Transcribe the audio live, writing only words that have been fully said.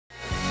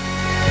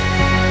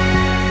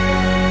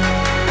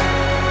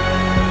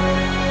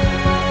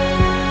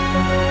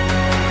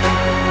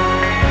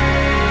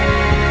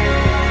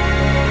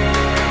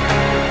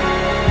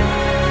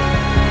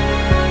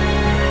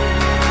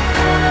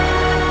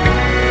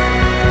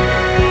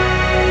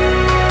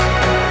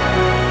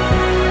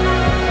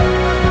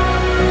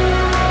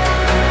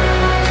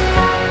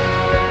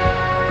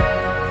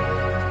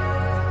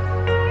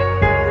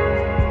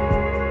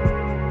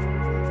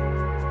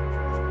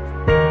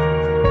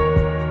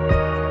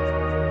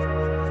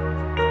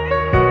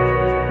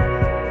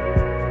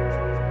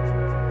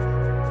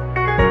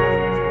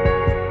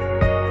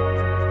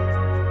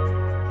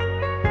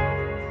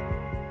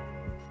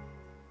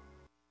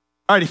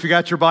All right, if you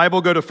got your Bible,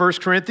 go to 1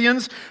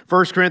 Corinthians.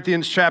 1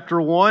 Corinthians chapter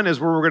 1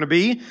 is where we're going to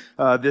be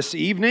this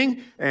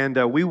evening,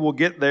 and we will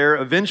get there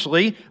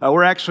eventually.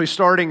 We're actually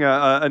starting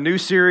a new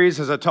series,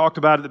 as I talked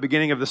about at the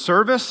beginning of the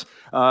service,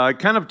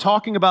 kind of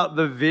talking about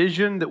the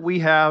vision that we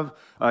have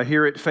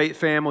here at Faith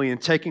Family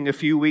and taking a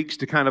few weeks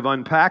to kind of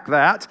unpack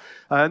that.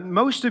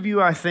 Most of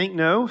you, I think,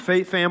 know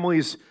Faith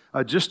Family's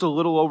just a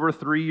little over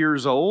 3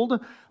 years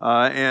old,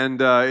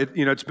 and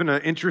it's been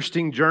an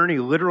interesting journey.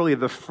 Literally,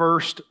 the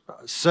first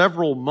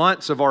several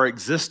months of our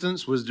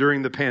existence was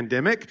during the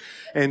pandemic,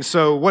 and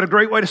so what a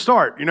great way to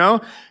start, you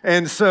know?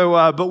 And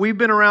so, but we've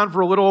been around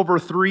for a little over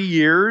 3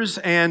 years,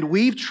 and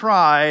we've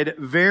tried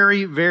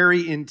very,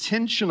 very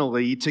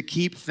intentionally to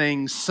keep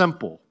things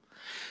simple.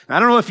 I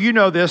don't know if you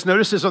know this,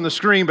 notice this on the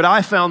screen, but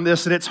I found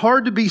this, and it's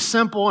hard to be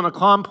simple in a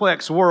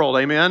complex world,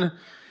 amen?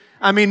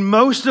 I mean,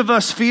 most of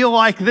us feel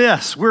like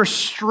this. We're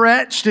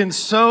stretched in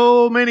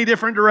so many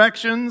different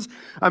directions.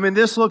 I mean,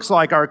 this looks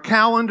like our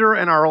calendar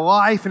and our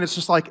life, and it's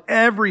just like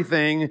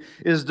everything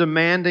is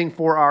demanding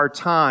for our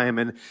time.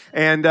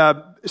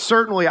 And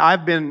certainly,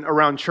 I've been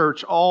around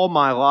church all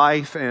my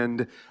life,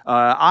 and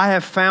I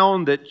have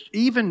found that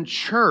even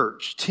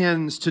church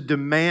tends to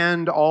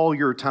demand all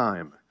your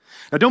time.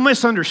 Now, don't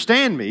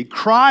misunderstand me.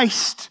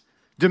 Christ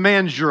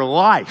demands your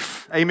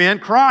life. Amen?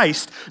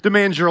 Christ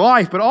demands your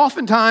life, but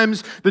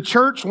oftentimes the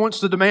church wants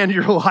to demand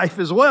your life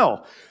as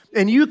well.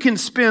 And you can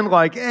spend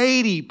like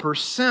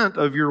 80%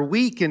 of your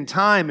week and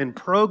time in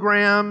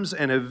programs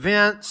and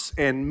events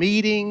and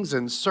meetings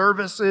and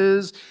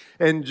services.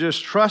 And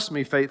just trust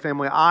me, Faith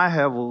Family, I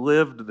have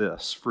lived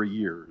this for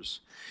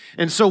years.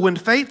 And so when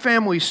Faith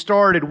Family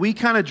started, we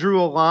kind of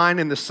drew a line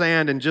in the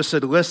sand and just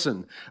said,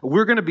 listen,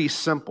 we're going to be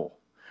simple.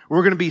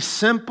 We're going to be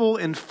simple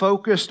and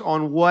focused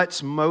on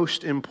what's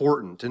most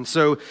important. And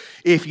so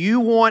if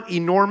you want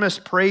enormous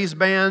praise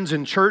bands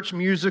and church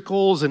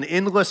musicals and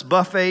endless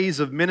buffets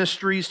of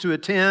ministries to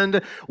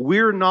attend,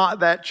 we're not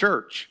that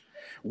church.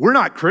 We're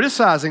not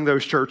criticizing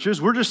those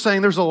churches. We're just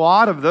saying there's a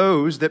lot of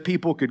those that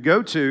people could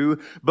go to,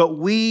 but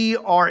we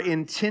are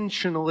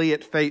intentionally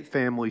at Faith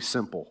Family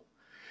simple.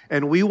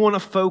 And we want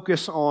to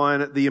focus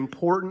on the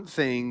important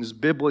things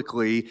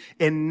biblically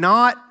and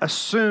not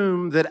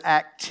assume that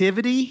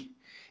activity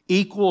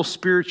equals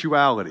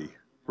spirituality,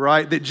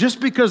 right? That just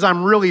because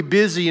I'm really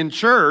busy in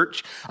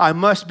church, I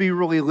must be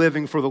really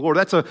living for the Lord.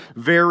 That's a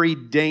very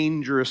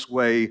dangerous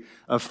way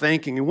of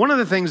thinking. And one of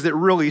the things that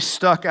really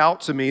stuck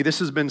out to me, this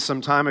has been some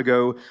time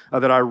ago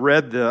that I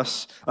read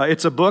this.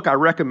 It's a book. I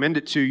recommend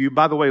it to you.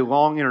 By the way,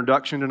 long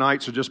introduction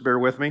tonight, so just bear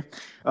with me.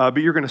 But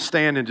you're going to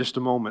stand in just a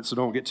moment, so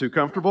don't get too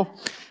comfortable.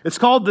 It's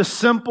called The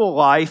Simple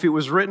Life. It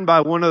was written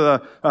by one of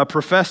the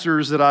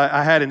professors that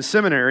I had in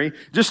seminary.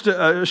 Just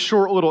a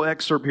short little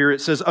excerpt here.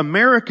 It says,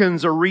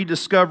 Americans are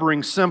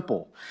rediscovering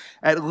simple.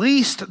 At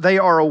least they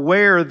are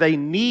aware they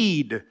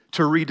need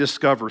to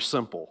rediscover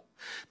simple.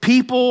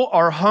 People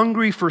are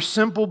hungry for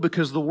simple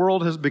because the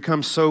world has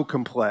become so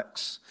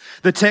complex.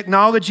 The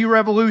technology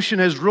revolution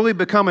has really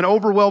become an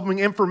overwhelming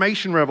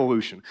information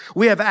revolution.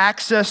 We have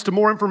access to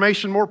more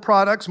information, more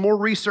products, more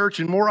research,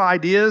 and more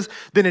ideas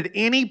than at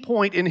any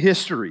point in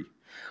history.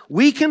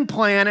 We can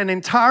plan an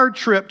entire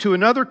trip to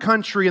another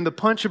country in the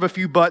punch of a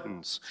few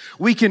buttons.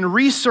 We can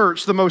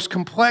research the most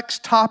complex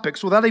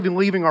topics without even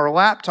leaving our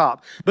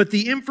laptop. But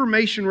the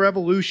information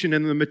revolution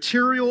and the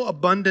material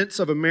abundance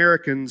of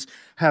Americans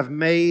have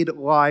made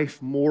life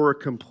more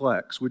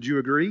complex. Would you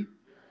agree?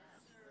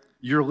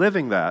 You're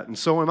living that, and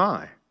so am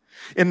I.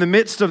 In the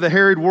midst of the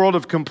harried world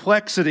of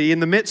complexity, in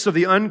the midst of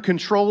the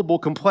uncontrollable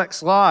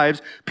complex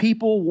lives,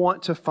 people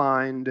want to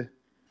find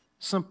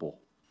simple.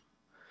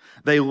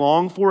 They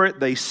long for it,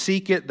 they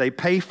seek it, they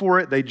pay for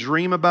it, they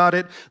dream about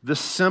it. The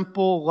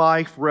simple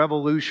life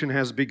revolution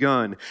has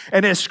begun.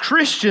 And as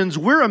Christians,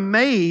 we're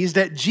amazed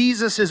at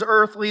Jesus'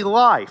 earthly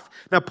life.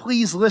 Now,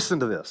 please listen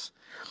to this.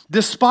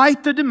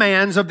 Despite the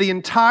demands of the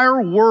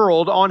entire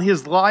world on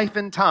his life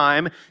and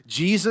time,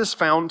 Jesus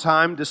found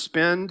time to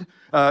spend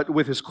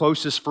with his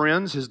closest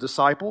friends, his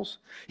disciples.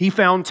 He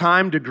found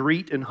time to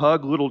greet and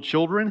hug little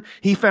children.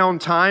 He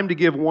found time to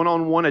give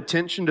one-on-one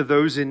attention to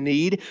those in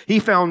need. He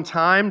found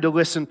time to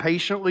listen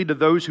patiently to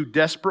those who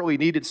desperately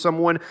needed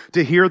someone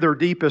to hear their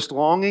deepest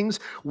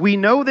longings. We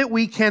know that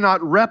we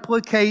cannot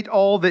replicate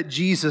all that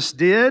Jesus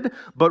did,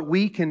 but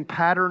we can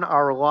pattern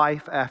our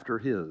life after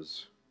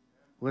his.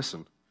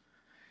 Listen.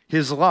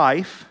 His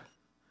life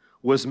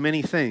was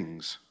many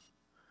things,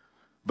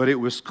 but it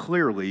was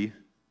clearly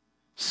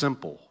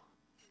simple.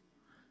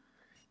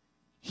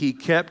 He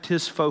kept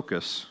his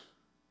focus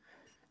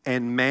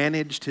and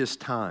managed his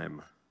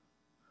time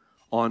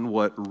on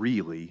what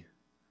really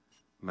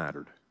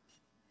mattered.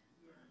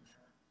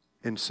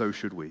 And so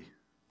should we.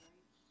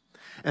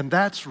 And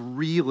that's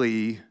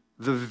really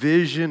the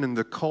vision and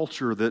the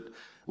culture that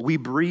we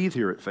breathe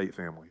here at Faith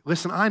Family.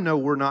 Listen, I know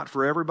we're not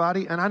for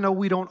everybody, and I know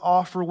we don't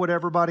offer what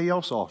everybody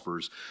else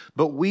offers,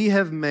 but we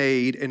have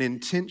made an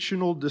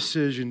intentional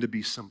decision to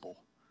be simple.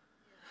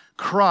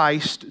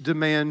 Christ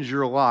demands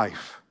your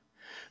life.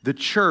 The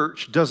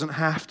church doesn't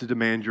have to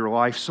demand your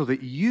life so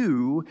that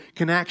you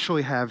can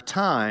actually have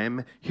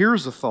time,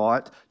 here's a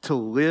thought, to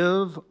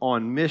live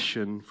on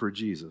mission for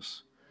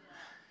Jesus.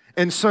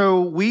 And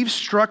so we've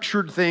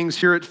structured things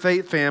here at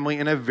Faith Family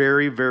in a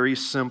very, very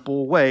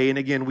simple way. And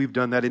again, we've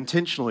done that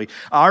intentionally.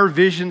 Our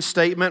vision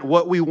statement,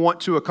 what we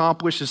want to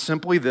accomplish is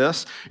simply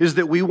this, is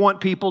that we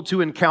want people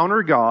to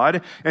encounter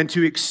God and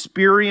to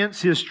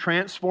experience His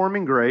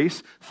transforming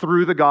grace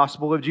through the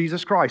gospel of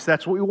Jesus Christ.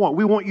 That's what we want.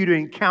 We want you to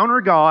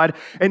encounter God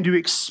and to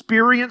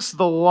experience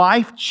the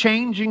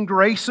life-changing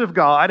grace of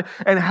God.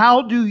 And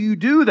how do you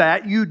do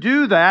that? You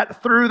do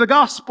that through the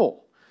gospel.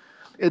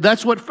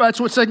 That's what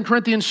 2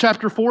 Corinthians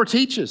chapter 4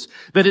 teaches,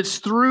 that it's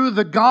through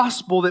the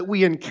gospel that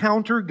we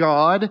encounter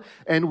God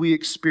and we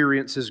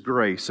experience His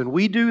grace. And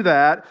we do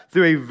that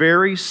through a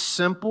very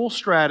simple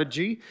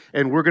strategy,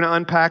 and we're going to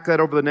unpack that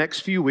over the next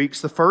few weeks.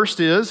 The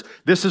first is,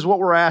 this is what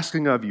we're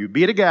asking of you.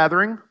 Be at a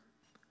gathering,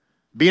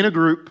 be in a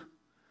group,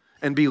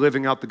 and be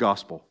living out the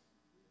gospel.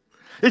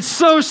 It's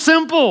so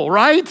simple,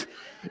 right?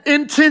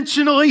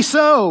 Intentionally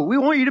so. We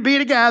want you to be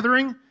at a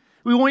gathering,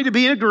 we want you to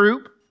be in a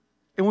group,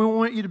 and we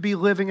want you to be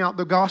living out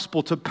the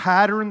gospel, to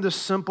pattern the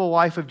simple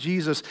life of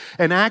Jesus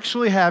and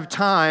actually have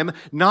time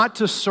not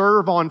to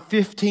serve on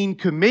 15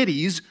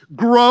 committees.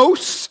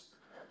 Gross.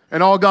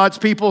 And all God's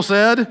people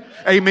said,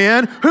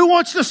 amen. Who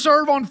wants to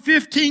serve on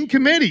 15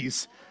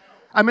 committees?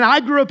 I mean,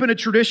 I grew up in a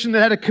tradition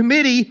that had a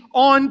committee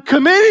on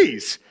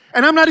committees.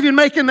 And I'm not even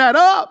making that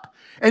up.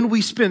 And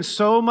we spend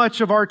so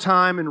much of our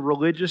time in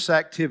religious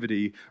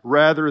activity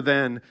rather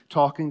than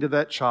talking to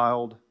that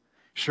child,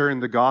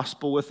 sharing the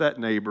gospel with that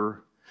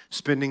neighbor,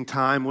 spending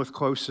time with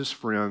closest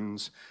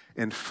friends,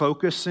 and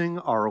focusing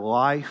our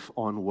life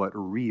on what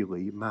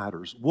really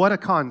matters. What a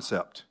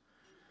concept.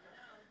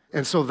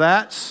 And so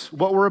that's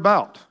what we're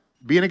about.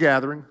 Be in a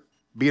gathering,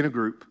 be in a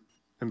group,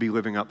 and be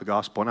living out the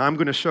gospel. And I'm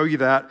going to show you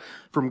that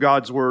from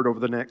God's Word over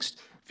the next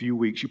few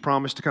weeks. You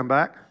promise to come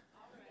back?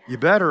 You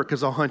better,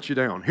 because I'll hunt you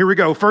down. Here we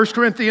go. 1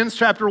 Corinthians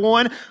chapter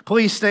 1.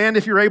 Please stand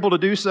if you're able to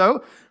do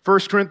so. 1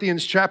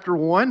 Corinthians chapter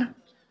 1.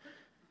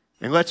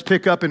 And let's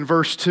pick up in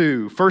verse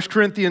 2. 1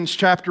 Corinthians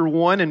chapter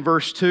 1 and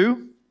verse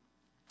 2.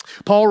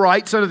 Paul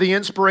writes under the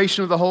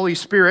inspiration of the Holy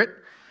Spirit,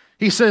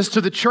 he says, "To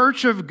the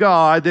church of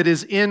God that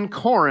is in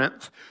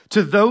Corinth,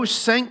 to those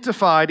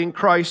sanctified in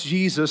Christ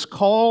Jesus,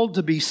 called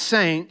to be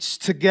saints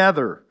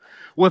together,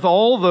 with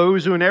all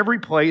those who in every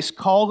place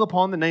call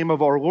upon the name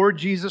of our Lord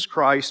Jesus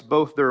Christ,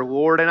 both their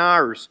Lord and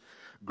ours.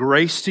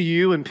 Grace to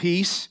you and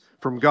peace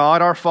from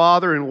God our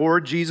Father and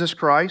Lord Jesus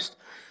Christ.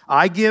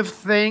 I give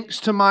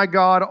thanks to my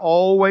God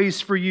always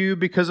for you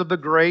because of the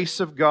grace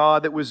of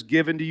God that was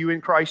given to you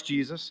in Christ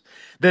Jesus,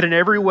 that in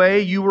every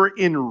way you were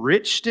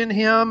enriched in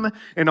Him,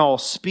 in all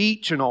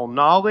speech and all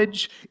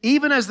knowledge,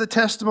 even as the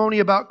testimony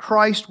about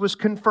Christ was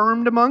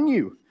confirmed among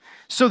you,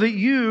 so that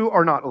you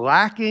are not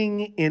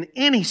lacking in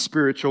any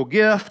spiritual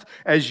gift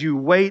as you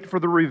wait for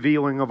the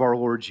revealing of our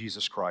Lord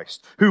Jesus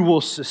Christ, who will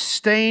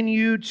sustain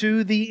you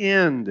to the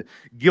end,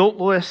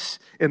 guiltless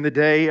in the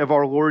day of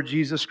our Lord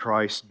Jesus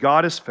Christ.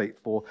 God is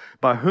faithful,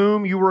 by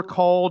whom you were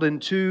called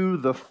into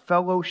the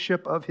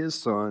fellowship of His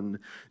Son,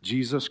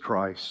 Jesus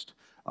Christ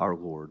our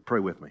Lord." Pray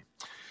with me.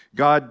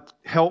 God,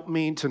 help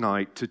me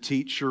tonight to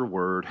teach your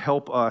word.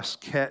 Help us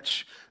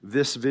catch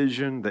this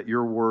vision that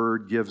your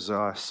word gives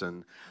us.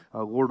 And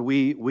Lord,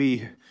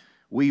 we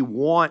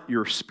want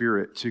your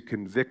Spirit to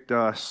convict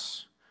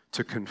us,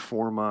 to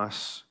conform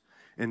us,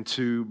 and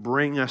to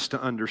bring us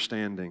to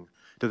understanding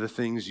to the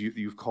things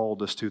you've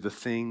called us to, the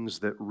things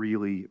that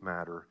really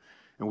matter.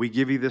 And we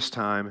give you this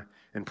time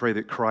and pray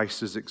that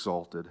Christ is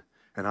exalted.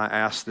 And I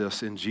ask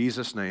this in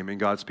Jesus' name. And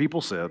God's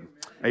people said,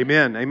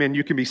 amen. Amen.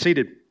 You can be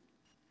seated.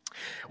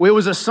 Well, it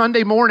was a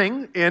Sunday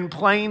morning in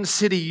Plain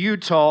City,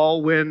 Utah,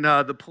 when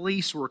the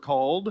police were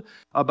called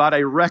about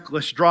a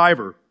reckless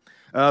driver.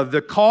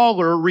 The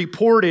caller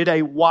reported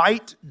a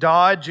white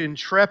Dodge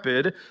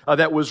Intrepid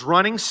that was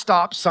running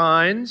stop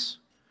signs,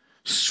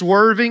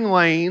 swerving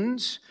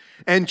lanes,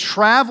 and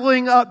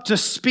traveling up to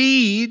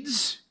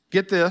speeds,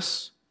 get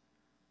this,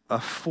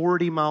 of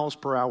 40 miles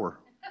per hour.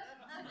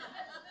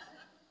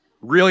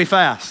 Really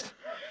fast.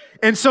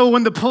 And so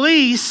when the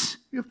police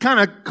kind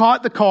of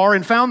caught the car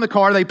and found the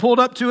car, they pulled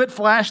up to it,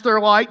 flashed their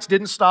lights,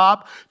 didn't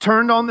stop,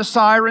 turned on the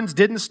sirens,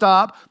 didn't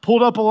stop,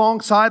 pulled up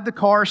alongside the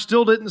car,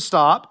 still didn't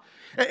stop.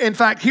 In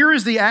fact, here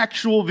is the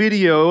actual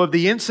video of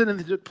the incident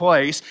that took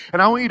place,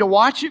 and I want you to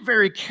watch it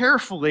very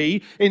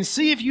carefully and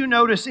see if you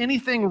notice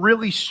anything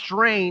really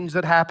strange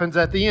that happens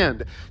at the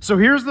end. So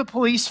here's the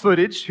police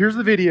footage, here's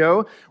the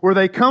video, where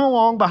they come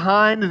along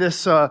behind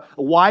this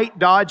white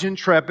Dodge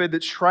Intrepid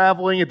that's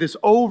traveling at this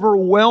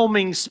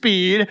overwhelming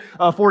speed,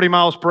 40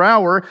 miles per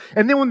hour,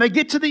 and then when they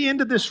get to the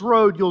end of this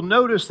road, you'll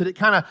notice that it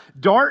kind of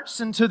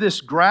darts into this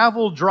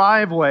gravel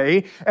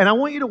driveway, and I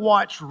want you to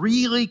watch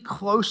really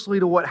closely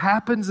to what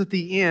happens at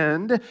the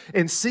end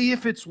and see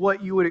if it's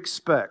what you would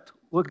expect.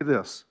 Look at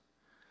this.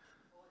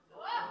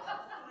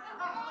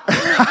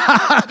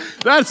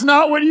 That's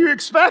not what you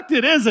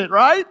expected, is it,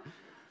 right?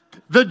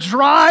 The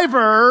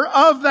driver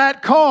of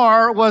that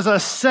car was a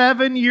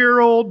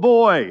 7-year-old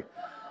boy.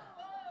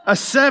 A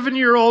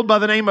 7-year-old by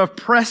the name of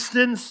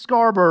Preston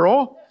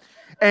Scarborough.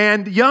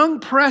 And young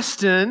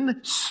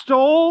Preston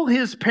stole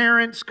his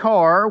parents'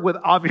 car,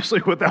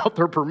 obviously without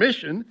their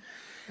permission.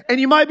 And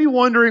you might be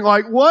wondering,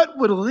 what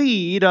would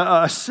lead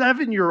a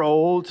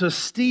 7-year-old to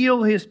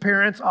steal his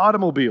parents'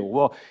 automobile?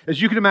 Well,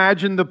 as you can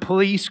imagine, the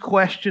police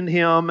questioned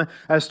him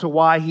as to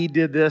why he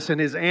did this,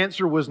 and his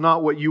answer was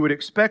not what you would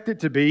expect it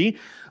to be.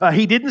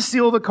 He didn't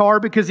steal the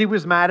car because he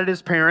was mad at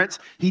his parents.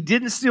 He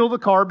didn't steal the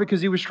car because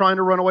he was trying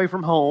to run away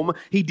from home.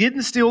 He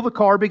didn't steal the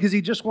car because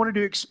he just wanted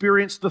to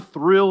experience the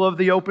thrill of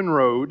the open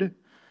road.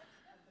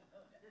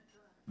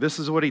 This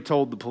is what he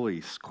told the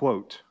police,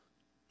 quote,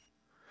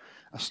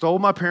 "I stole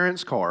my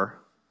parents' car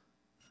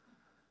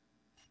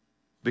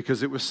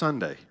because it was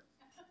Sunday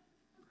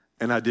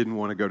and I didn't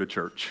want to go to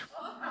church."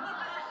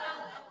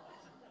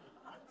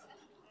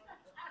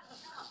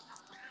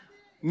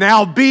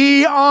 Now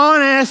be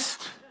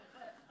honest.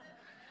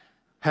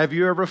 Have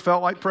you ever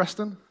felt like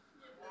Preston?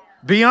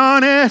 Be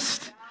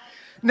honest.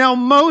 Now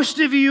most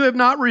of you have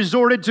not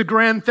resorted to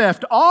Grand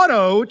Theft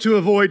Auto to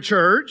avoid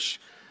church.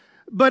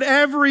 But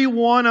every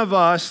one of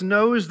us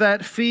knows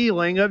that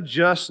feeling of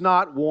just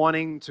not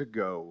wanting to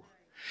go.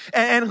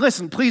 And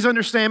listen, please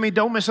understand me.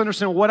 Don't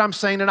misunderstand what I'm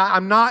saying. And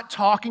I'm not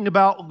talking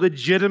about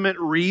legitimate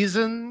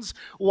reasons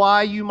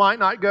why you might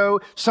not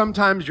go.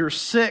 Sometimes you're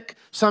sick.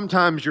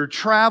 Sometimes you're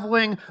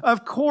traveling.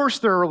 Of course,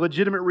 there are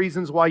legitimate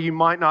reasons why you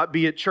might not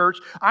be at church.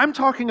 I'm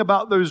talking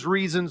about those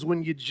reasons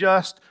when you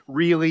just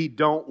really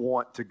don't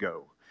want to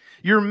go.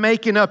 You're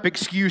making up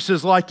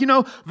excuses like,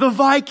 the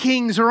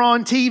Vikings are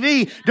on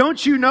TV.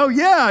 Don't you know?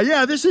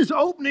 Yeah, this is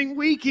opening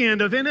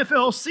weekend of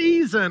NFL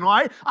season.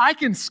 I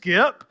can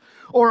skip.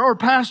 Or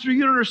Pastor,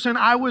 you don't understand,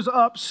 I was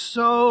up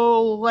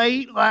so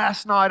late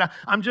last night.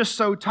 I'm just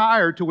so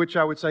tired. To which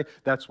I would say,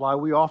 that's why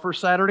we offer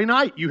Saturday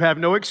night. You have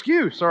no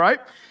excuse, all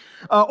right?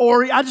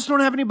 Or I just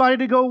don't have anybody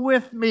to go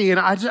with me, and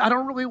I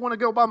don't really want to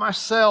go by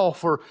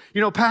myself. Or,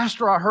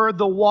 Pastor, I heard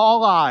the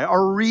walleye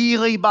are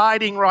really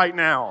biting right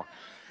now.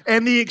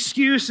 And the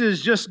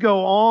excuses just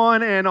go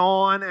on and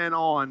on and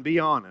on. Be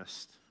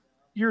honest.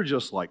 You're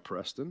just like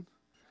Preston.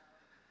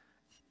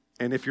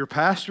 And if your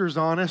pastor's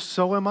honest,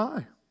 so am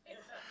I.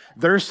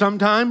 There's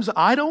sometimes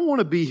I don't want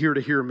to be here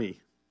to hear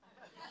me.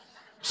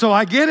 So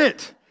I get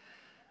it.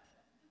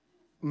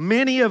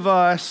 Many of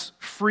us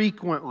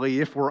frequently,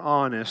 if we're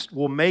honest,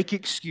 will make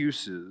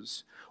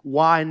excuses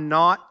why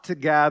not to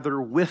gather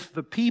with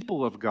the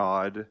people of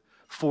God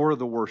for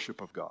the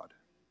worship of God.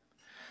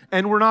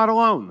 And we're not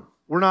alone.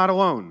 We're not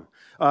alone.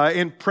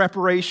 In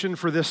preparation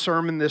for this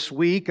sermon this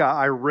week,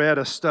 I read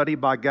a study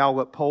by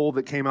Gallup poll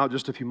that came out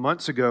just a few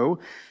months ago,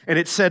 and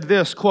it said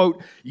this,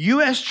 quote,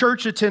 U.S.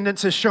 church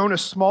attendance has shown a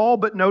small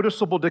but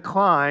noticeable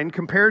decline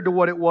compared to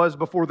what it was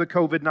before the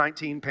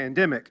COVID-19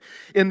 pandemic.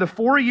 In the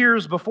 4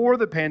 years before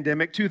the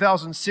pandemic,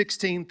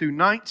 2016 through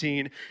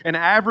 19, an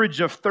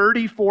average of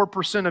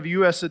 34% of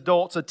U.S.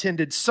 adults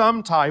attended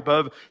some type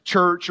of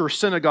church or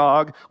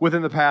synagogue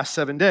within the past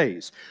 7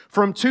 days.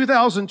 From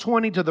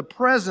 2020 to the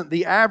present,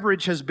 the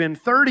average has been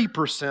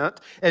 30%,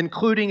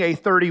 including a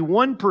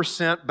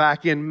 31%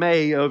 back in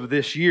May of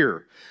this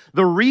year.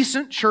 The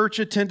recent church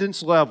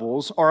attendance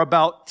levels are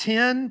about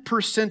 10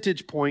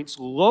 percentage points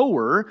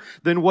lower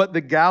than what the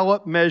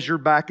Gallup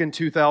measured back in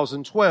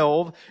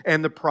 2012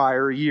 and the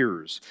prior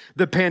years.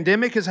 The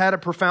pandemic has had a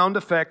profound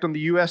effect on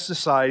the U.S.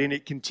 society, and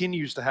it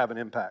continues to have an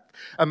impact.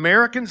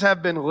 Americans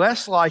have been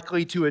less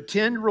likely to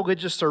attend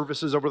religious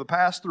services over the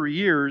past 3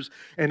 years,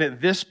 and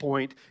at this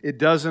point, it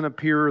doesn't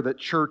appear that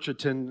church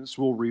attendance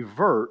will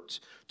revert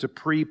to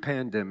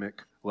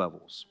pre-pandemic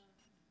levels.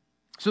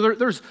 So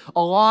there's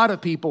a lot of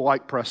people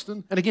like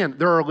Preston. And again,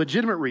 there are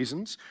legitimate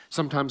reasons,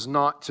 sometimes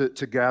not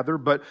to gather,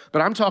 but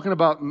I'm talking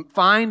about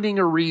finding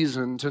a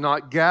reason to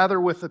not gather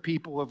with the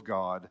people of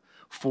God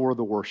for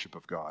the worship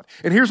of God.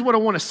 And here's what I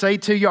want to say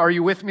to you. Are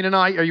you with me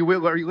tonight? Are you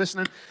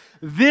listening?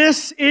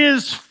 This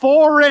is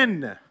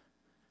foreign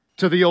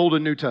to the Old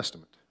and New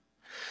Testament.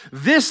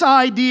 This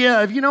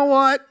idea of,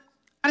 I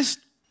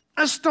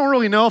just don't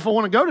really know if I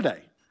want to go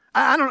today.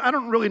 I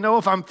don't really know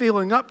if I'm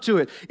feeling up to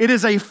it. It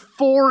is a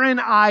foreign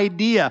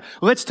idea.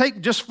 Let's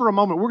take just for a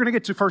moment. We're going to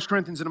get to 1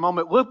 Corinthians in a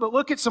moment. But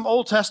look at some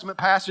Old Testament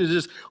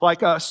passages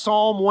like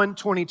Psalm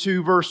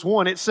 122 verse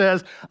 1. It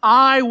says,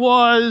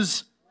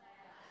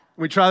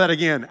 let me try that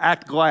again.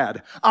 Act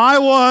glad. I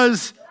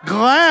was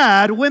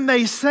glad when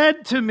they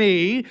said to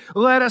me,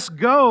 let us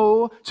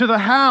go to the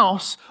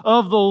house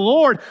of the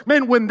Lord.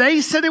 Man, when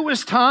they said it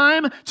was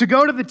time to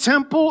go to the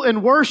temple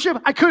and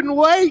worship, I couldn't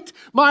wait.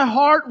 My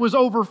heart was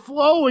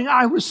overflowing.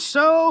 I was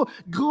so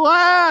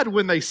glad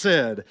when they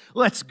said,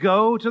 let's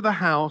go to the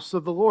house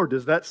of the Lord.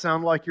 Does that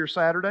sound like your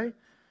Saturday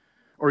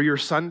or your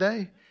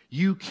Sunday?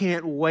 You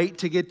can't wait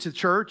to get to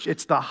church.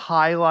 It's the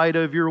highlight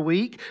of your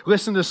week.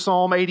 Listen to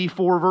Psalm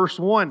 84, verse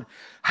 1.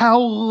 How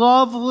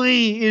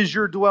lovely is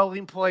your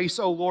dwelling place,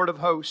 O Lord of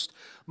hosts.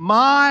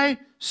 My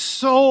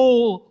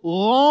soul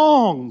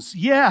longs,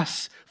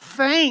 yes,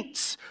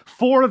 faints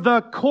For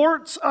the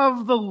courts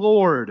of the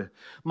Lord,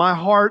 my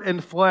heart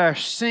and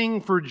flesh sing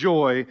for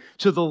joy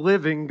to the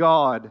living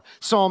God.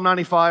 Psalm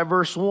 95,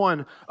 verse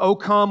 1. O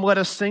come, let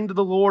us sing to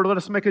the Lord. Let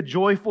us make a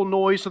joyful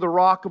noise to the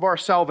rock of our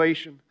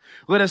salvation.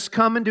 Let us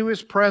come into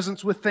His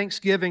presence with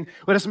thanksgiving.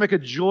 Let us make a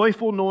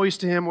joyful noise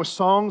to Him with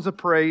songs of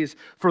praise.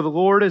 For the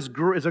Lord is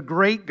a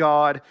great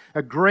God,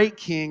 a great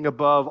King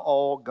above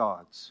all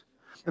gods.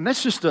 And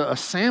that's just a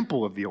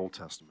sample of the Old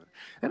Testament.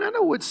 And I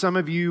know what some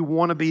of you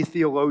wannabe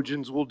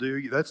theologians will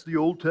do. That's the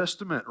Old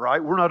Testament,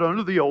 right? We're not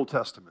under the Old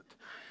Testament.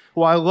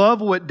 Well, I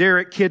love what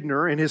Derek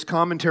Kidner in his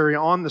commentary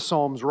on the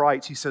Psalms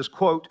writes. He says,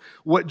 quote,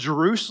 what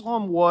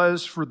Jerusalem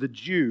was for the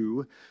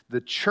Jew,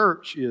 the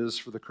church is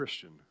for the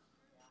Christian.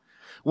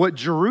 What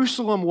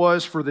Jerusalem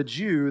was for the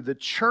Jew, the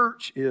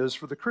church is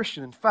for the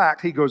Christian. In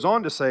fact, he goes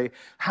on to say,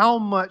 how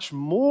much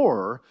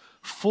more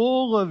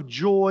full of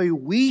joy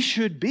we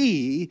should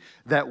be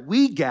that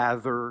we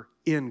gather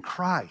in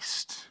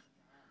Christ.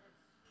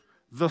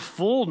 The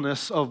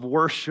fullness of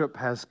worship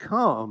has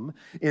come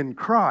in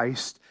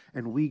Christ,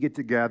 and we get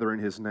to gather in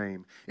His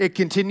name. It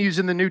continues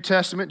in the New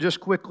Testament, just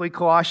quickly,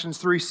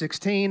 Colossians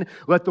 3:16,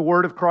 let the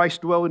word of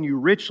Christ dwell in you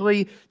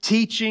richly,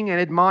 teaching and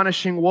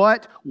admonishing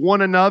what?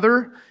 One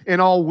another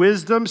in all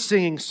wisdom,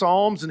 singing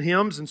psalms and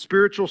hymns and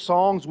spiritual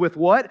songs with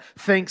what?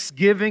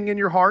 Thanksgiving in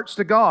your hearts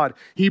to God.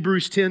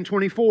 Hebrews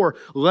 10:24,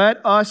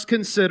 let us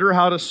consider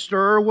how to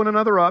stir one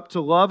another up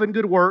to love and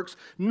good works,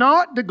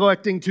 not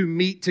neglecting to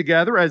meet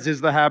together, as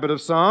is the habit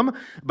of some,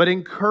 but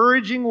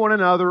encouraging one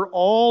another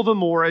all the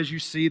more as you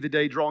see the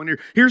day drawing near.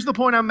 Here's the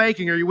point I'm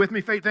making. Are you with me,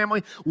 Faith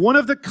Family? One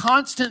of the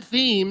constant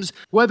themes,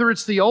 whether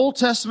it's the Old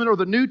Testament or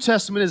the New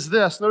Testament, is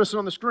this. Notice it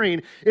on the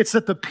screen. It's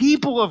that the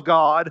people of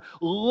God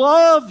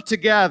love to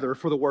gather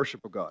for the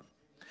worship of God.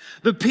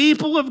 The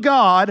people of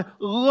God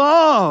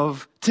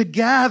love to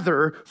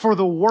gather for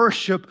the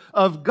worship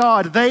of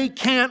God. They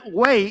can't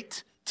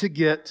wait to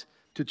get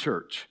to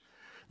church.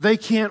 They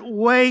can't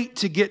wait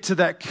to get to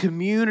that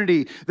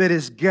community that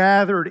is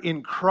gathered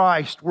in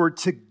Christ, where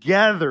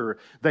together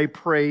they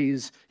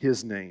praise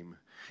His name.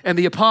 And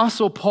the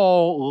Apostle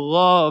Paul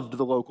loved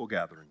the local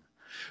gathering.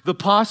 The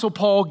Apostle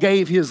Paul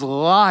gave his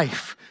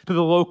life to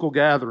the local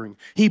gathering.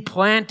 He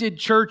planted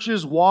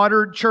churches,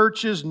 watered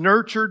churches,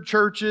 nurtured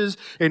churches.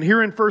 And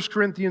here in 1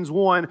 Corinthians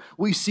 1,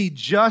 we see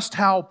just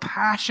how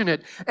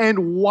passionate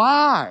and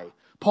why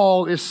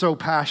Paul is so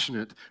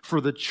passionate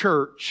for the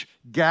church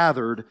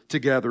gathered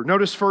together.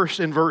 Notice first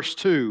in verse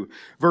 2.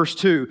 Verse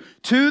 2,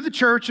 to the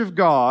church of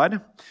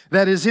God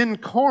that is in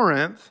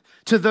Corinth,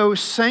 to those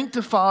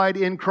sanctified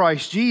in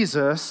Christ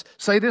Jesus,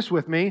 say this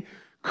with me,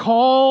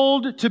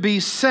 called to be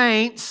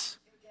saints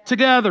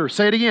together.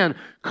 Say it again.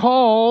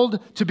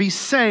 Called to be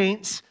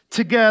saints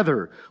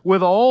together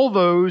with all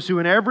those who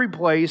in every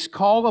place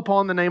call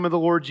upon the name of the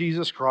Lord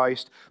Jesus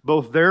Christ,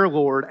 both their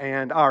Lord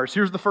and ours.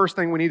 Here's the first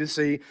thing we need to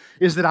see,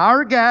 is that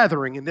our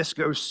gathering, and this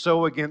goes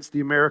so against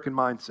the American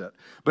mindset,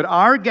 but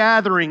our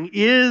gathering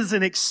is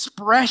an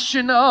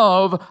expression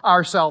of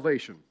our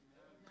salvation.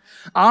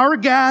 Our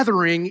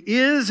gathering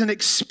is an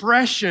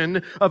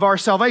expression of our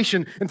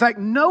salvation. In fact,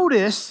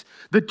 notice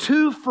the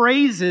two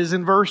phrases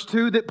in verse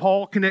 2 that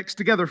Paul connects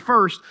together.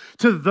 First,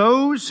 to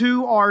those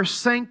who are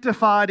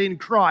sanctified in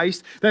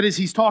Christ, that is,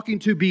 he's talking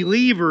to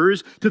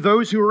believers, to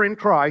those who are in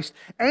Christ,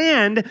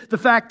 and the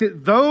fact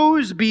that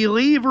those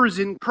believers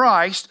in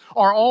Christ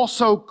are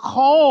also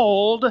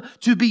called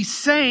to be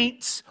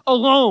saints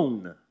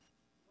alone.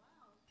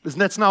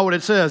 That's not what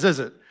it says, is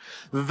it?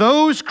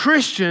 Those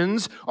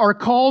Christians are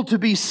called to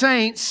be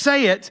saints,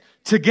 say it,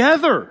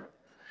 together.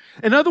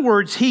 In other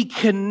words, he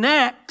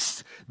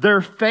connects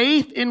their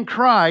faith in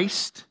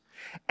Christ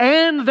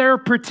and their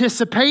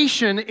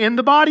participation in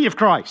the body of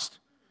Christ.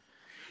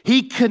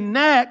 He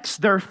connects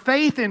their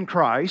faith in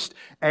Christ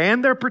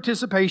and their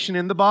participation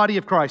in the body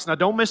of Christ. Now,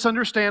 don't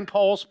misunderstand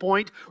Paul's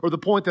point or the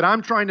point that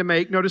I'm trying to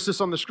make. Notice this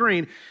on the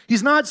screen.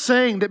 He's not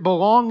saying that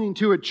belonging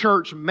to a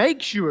church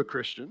makes you a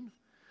Christian,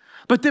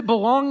 but that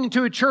belonging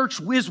to a church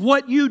is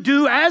what you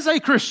do as a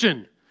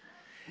Christian.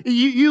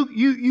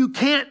 You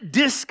can't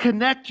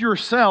disconnect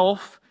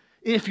yourself,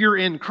 if you're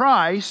in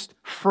Christ,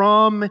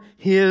 from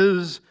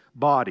His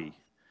body.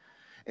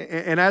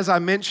 And as I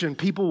mentioned,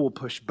 people will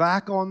push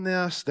back on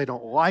this. They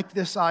don't like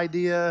this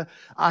idea.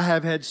 I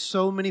have had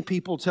so many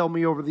people tell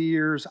me over the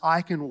years,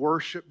 I can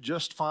worship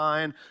just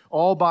fine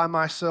all by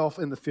myself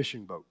in the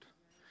fishing boat.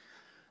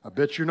 I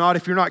bet you're not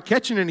if you're not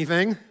catching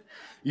anything.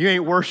 You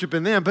ain't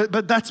worshiping them,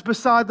 but that's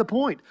beside the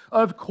point.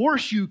 Of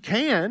course you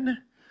can,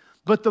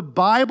 but the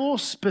Bible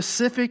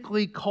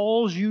specifically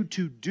calls you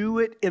to do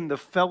it in the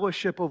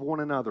fellowship of one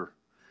another.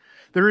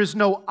 There is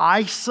no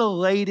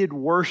isolated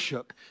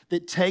worship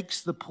that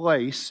takes the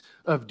place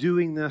of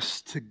doing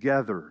this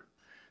together.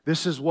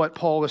 This is what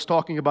Paul is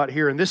talking about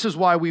here, and this is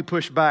why we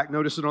push back.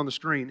 Notice it on the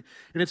screen.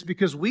 And it's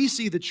because we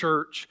see the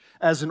church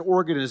as an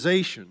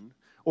organization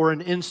or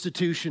an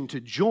institution to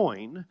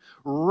join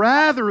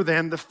rather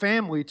than the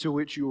family to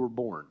which you were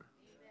born.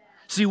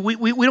 See,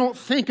 we don't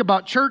think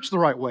about church the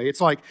right way.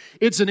 It's like,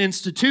 it's an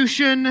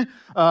institution.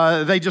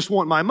 They just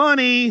want my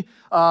money.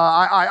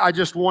 I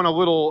just want a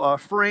little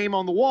frame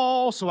on the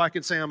wall so I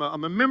can say I'm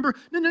a member.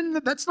 No,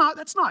 that's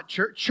not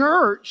church.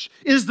 Church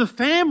is the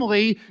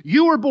family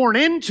you were born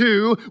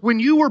into when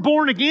you were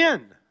born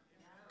again.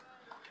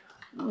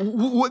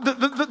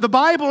 The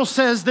Bible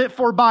says that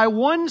for by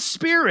one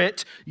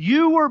Spirit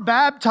you were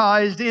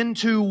baptized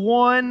into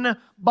one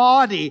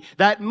body.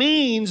 That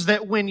means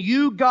that when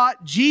you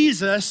got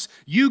Jesus,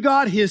 you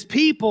got His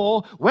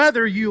people,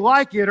 whether you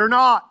like it or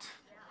not.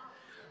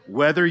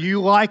 Whether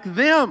you like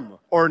them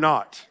or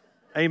not.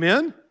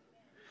 Amen?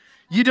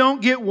 You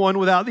don't get one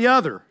without the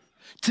other.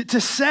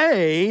 To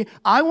say,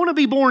 I want to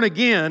be born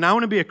again, I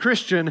want to be a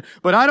Christian,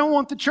 but I don't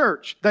want the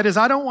church. That is,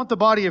 I don't want the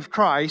body of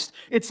Christ.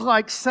 It's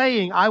like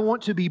saying, I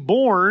want to be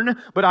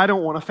born, but I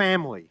don't want a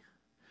family.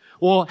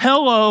 Well,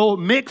 hello,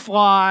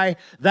 McFly,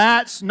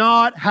 that's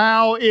not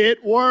how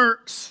it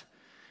works.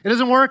 It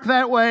doesn't work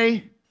that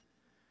way.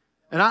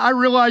 And I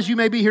realize you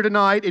may be here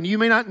tonight and you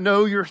may not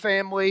know your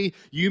family,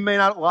 you may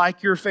not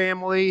like your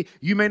family,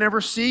 you may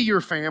never see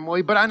your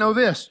family, but I know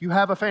this, you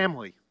have a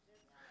family.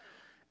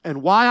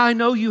 And why I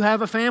know you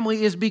have a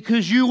family is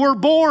because you were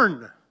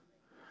born.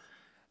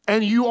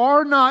 And you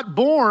are not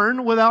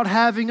born without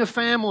having a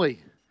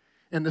family.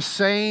 And the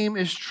same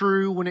is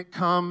true when it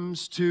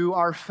comes to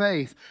our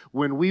faith.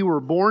 When we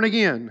were born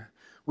again,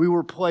 we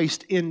were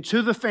placed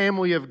into the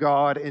family of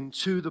God,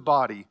 into the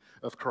body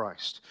of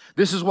Christ.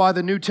 This is why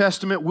the New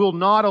Testament will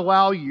not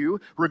allow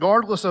you,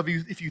 regardless of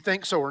you if you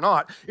think so or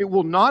not, it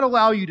will not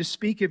allow you to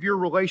speak of your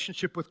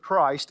relationship with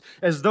Christ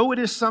as though it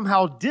is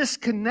somehow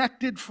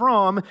disconnected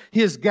from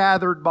His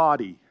gathered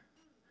body.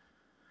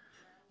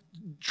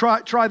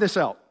 Try this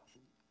out.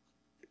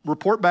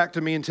 Report back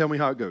to me and tell me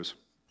how it goes.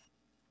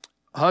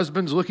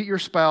 Husbands, look at your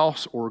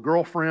spouse or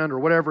girlfriend or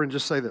whatever and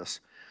just say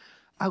this: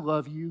 I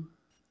love you.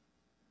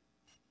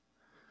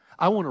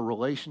 I want a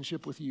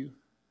relationship with you.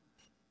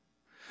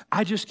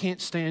 I just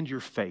can't stand your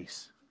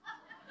face.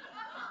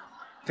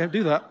 Can't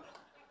do that.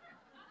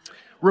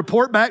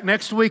 Report back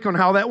next week on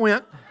how that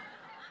went.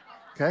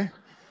 Okay?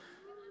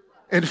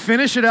 And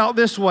finish it out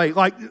this way.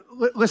 Like,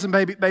 listen,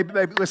 baby,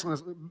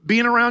 listen.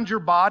 Being around your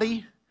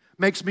body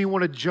makes me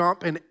want to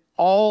jump in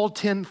all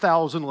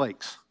 10,000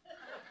 lakes.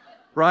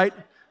 Right?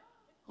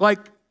 Like,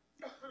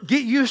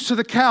 get used to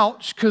the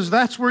couch because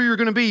that's where you're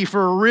going to be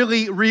for a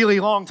really, really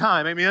long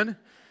time. Amen?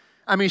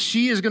 I mean,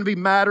 she is going to be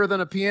madder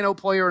than a piano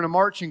player in a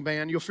marching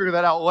band. You'll figure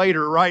that out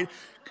later, right?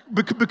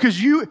 Because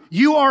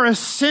you are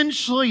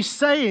essentially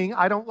saying,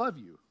 I don't love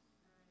you.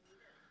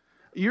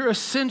 You're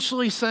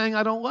essentially saying,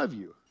 I don't love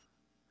you.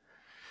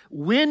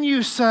 When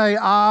you say,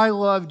 I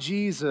love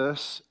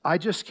Jesus, I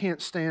just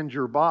can't stand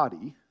your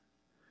body,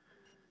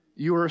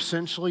 you are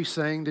essentially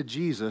saying to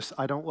Jesus,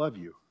 I don't love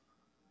you.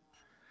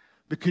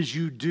 Because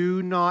you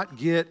do not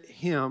get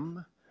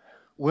Him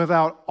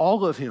without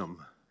all of Him,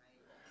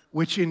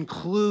 which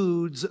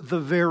includes the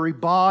very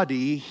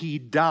body He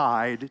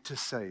died to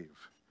save.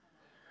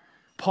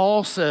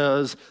 Paul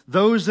says,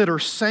 those that are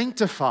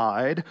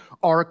sanctified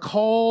are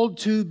called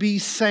to be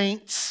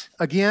saints,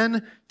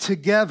 again,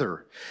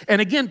 together.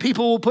 And again,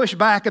 people will push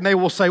back and they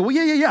will say, well,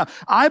 yeah,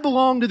 I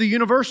belong to the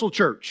universal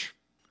church.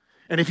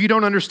 And if you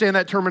don't understand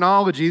that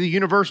terminology, the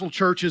universal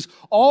church is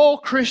all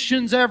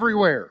Christians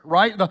everywhere,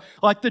 right?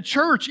 Like the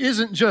church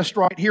isn't just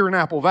right here in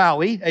Apple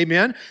Valley,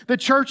 amen? The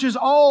church is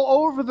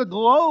all over the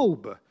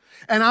globe.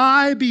 And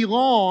I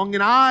belong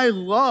and I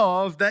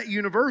love that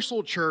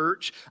universal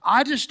church.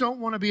 I just don't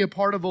want to be a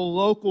part of a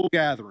local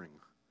gathering.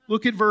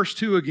 Look at verse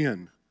 2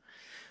 again.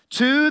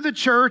 To the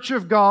church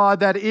of God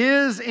that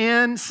is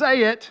in,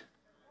 say it,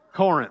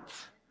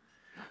 Corinth.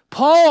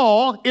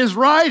 Paul is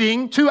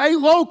writing to a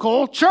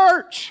local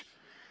church.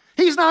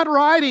 He's not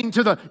writing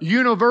to the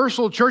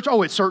universal church.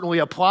 Oh, it certainly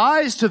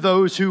applies to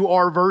those who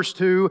are, verse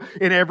 2,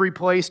 in every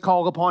place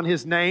call upon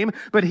His name.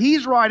 But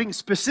he's writing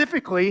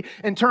specifically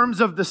in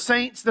terms of the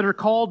saints that are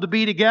called to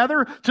be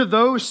together to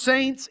those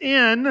saints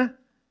in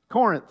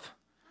Corinth,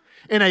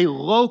 in a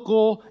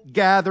local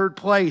gathered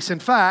place. In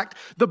fact,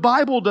 the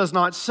Bible does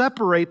not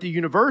separate the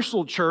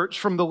universal church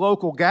from the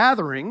local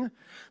gathering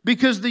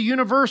because the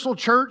universal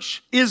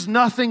church is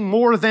nothing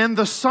more than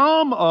the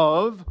sum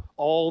of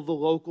all the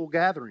local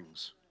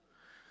gatherings.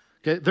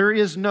 Okay, there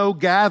is no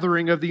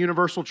gathering of the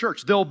universal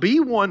church. There'll be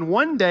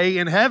one day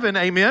in heaven,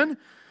 amen?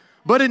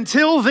 But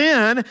until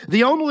then,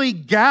 the only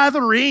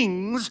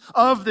gatherings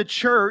of the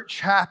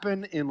church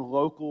happen in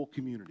local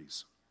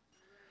communities.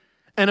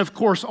 And of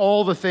course,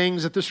 all the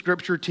things that the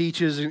Scripture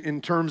teaches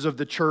in terms of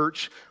the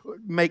church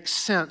make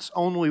sense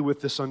only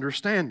with this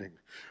understanding,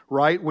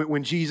 right?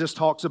 When Jesus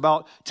talks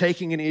about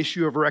taking an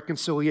issue of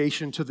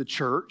reconciliation to the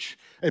church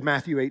in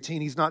Matthew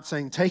 18, He's not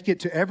saying take it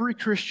to every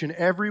Christian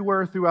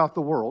everywhere throughout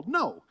the world.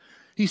 No.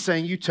 He's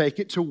saying you take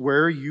it to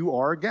where you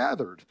are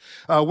gathered.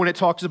 When it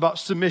talks about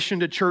submission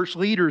to church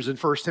leaders in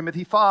 1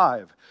 Timothy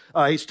 5,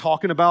 he's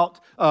talking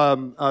about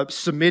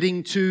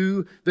submitting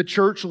to the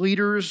church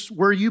leaders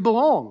where you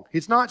belong.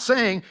 He's not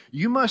saying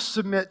you must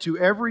submit to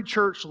every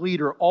church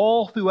leader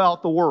all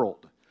throughout the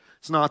world.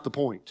 It's not the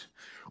point.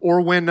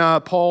 Or when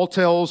Paul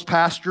tells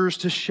pastors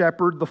to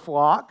shepherd the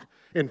flock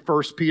in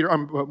 1 Peter,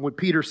 when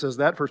Peter says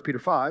that, 1 Peter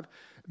 5,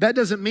 that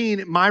doesn't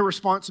mean my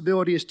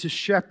responsibility is to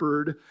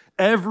shepherd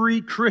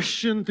every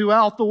Christian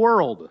throughout the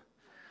world,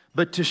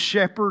 but to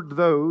shepherd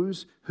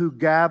those who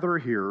gather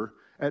here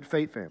at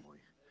Faith Family.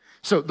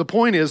 So the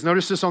point is,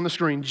 notice this on the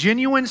screen,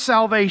 genuine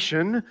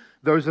salvation,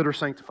 those that are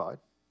sanctified,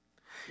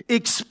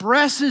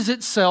 expresses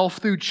itself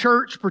through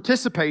church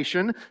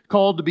participation,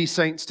 called to be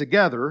saints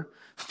together,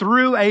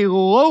 through a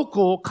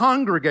local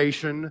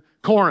congregation,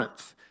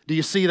 Corinth. Do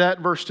you see that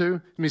in verse 2?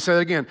 Let me say that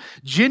again.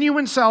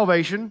 Genuine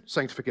salvation,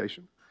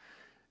 sanctification,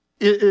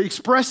 it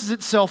expresses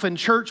itself in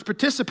church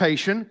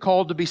participation,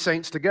 called to be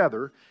saints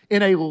together,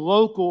 in a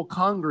local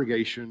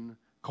congregation,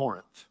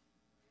 Corinth,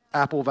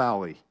 Apple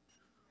Valley,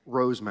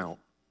 Rosemount,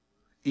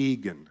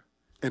 Egan,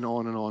 and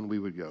on we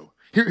would go.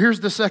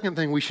 Here's the second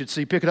thing we should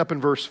see. Pick it up in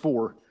verse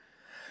 4.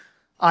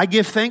 I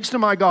give thanks to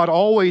my God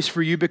always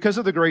for you because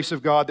of the grace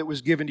of God that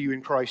was given to you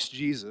in Christ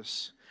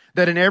Jesus,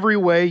 that in every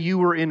way you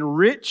were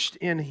enriched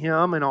in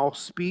Him in all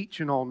speech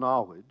and all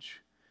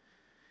knowledge,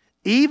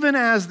 even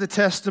as the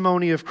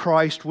testimony of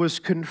Christ was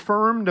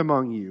confirmed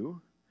among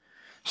you,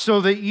 so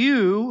that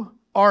you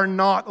are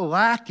not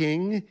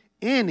lacking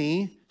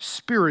any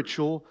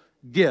spiritual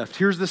gift.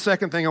 Here's the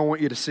second thing I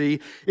want you to see,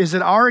 is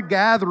that our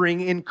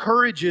gathering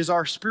encourages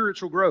our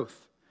spiritual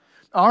growth.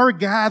 Our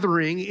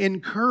gathering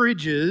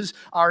encourages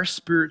our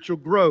spiritual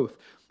growth.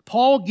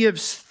 Paul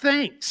gives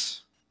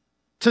thanks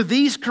to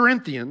these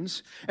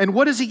Corinthians, and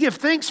what does he give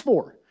thanks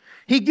for?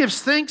 He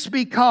gives thanks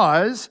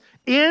because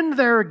in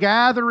their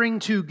gathering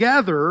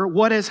together,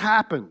 what has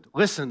happened?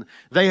 Listen,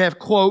 they have,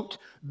 quote,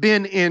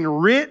 been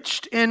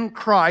enriched in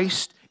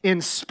Christ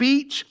in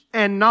speech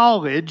and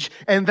knowledge,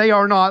 and they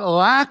are not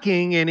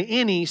lacking in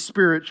any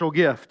spiritual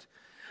gift.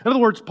 In other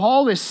words,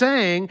 Paul is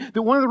saying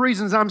that one of the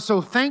reasons I'm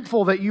so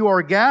thankful that you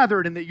are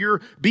gathered and that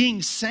you're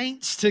being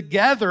saints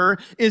together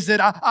is that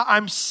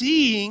I'm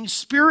seeing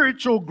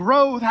spiritual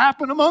growth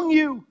happen among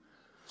you.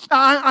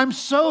 I'm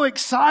so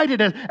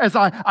excited as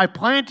I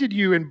planted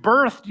you and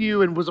birthed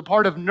you and was a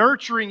part of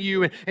nurturing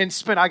you and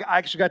spent, I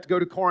actually got to go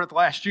to Corinth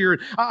last year.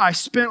 And I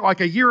spent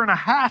like a year and a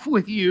half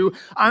with you.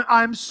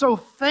 I'm so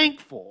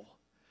thankful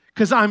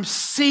because I'm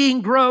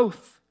seeing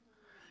growth.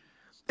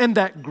 And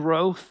that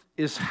growth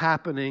is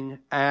happening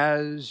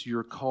as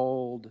you're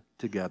called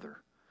together.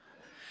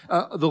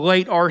 The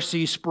late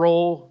R.C.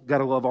 Sproul,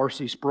 gotta love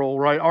R.C. Sproul,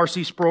 right?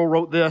 R.C. Sproul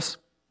wrote this: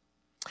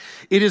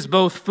 "It is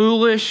both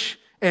foolish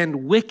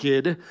and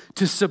wicked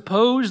to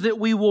suppose that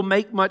we will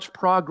make much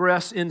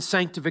progress in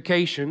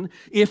sanctification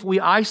if we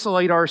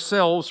isolate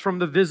ourselves from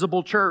the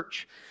visible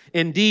church.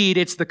 Indeed,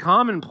 it's the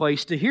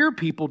commonplace to hear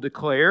people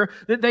declare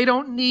that they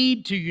don't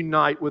need to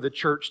unite with a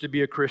church to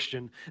be a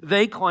Christian.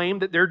 They claim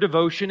that their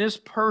devotion is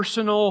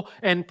personal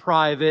and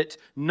private,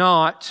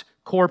 not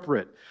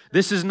corporate.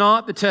 This is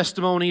not the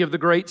testimony of the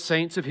great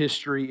saints of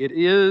history. It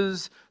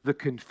is the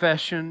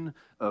confession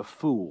of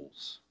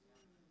fools."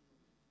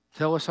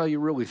 Tell us how you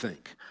really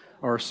think,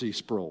 R.C.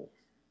 Sproul.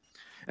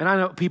 And I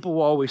know people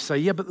will always say,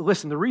 yeah, but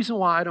listen, the reason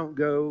why I don't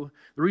go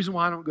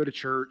to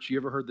church, you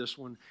ever heard this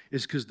one,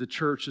 is because the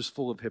church is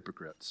full of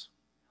hypocrites.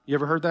 You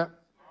ever heard that?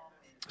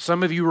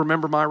 Some of you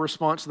remember my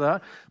response to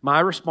that.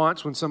 My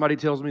response when somebody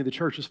tells me the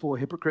church is full of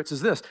hypocrites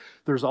is this: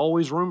 there's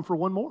always room for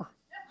one more.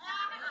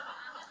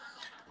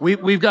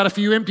 We've got a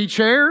few empty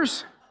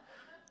chairs,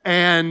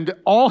 and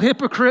all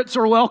hypocrites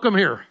are welcome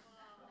here.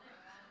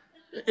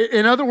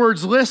 In other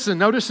words, listen,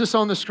 notice this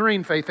on the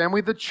screen, Faith Family.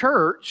 The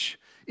church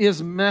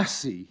is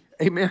messy.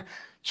 Amen.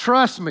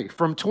 Trust me,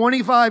 from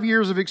 25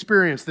 years of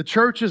experience, the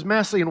church is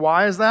messy. And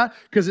why is that?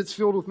 Because it's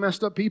filled with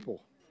messed up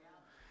people.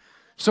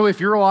 So if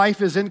your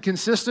life is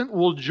inconsistent,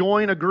 we'll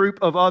join a group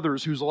of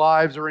others whose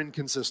lives are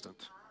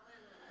inconsistent.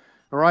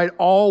 All right?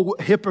 All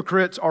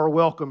hypocrites are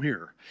welcome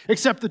here.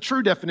 Except the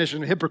true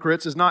definition of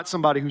hypocrites is not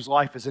somebody whose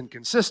life is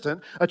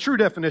inconsistent. A true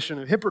definition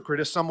of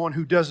hypocrite is someone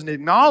who doesn't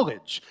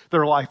acknowledge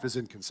their life is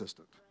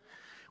inconsistent.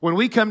 When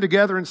we come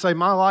together and say,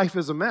 my life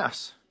is a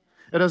mess,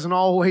 it doesn't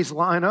always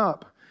line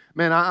up.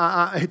 Man,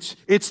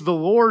 it's the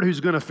Lord who's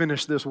going to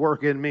finish this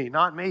work in me,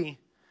 not me.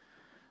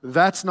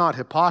 That's not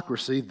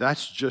hypocrisy.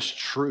 That's just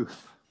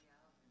truth.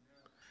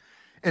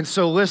 And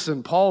so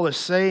listen, Paul is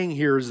saying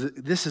here is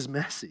that this is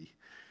messy,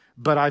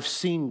 but I've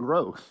seen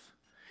growth.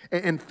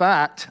 In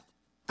fact,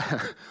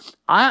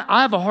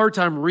 I have a hard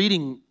time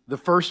reading the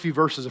first few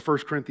verses of 1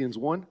 Corinthians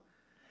 1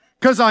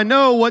 because I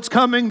know what's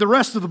coming the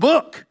rest of the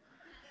book.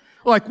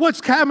 Like what's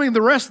coming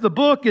the rest of the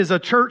book is a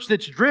church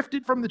that's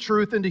drifted from the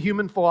truth into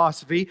human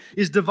philosophy,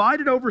 is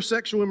divided over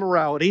sexual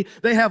immorality.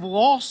 They have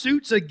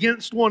lawsuits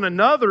against one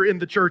another in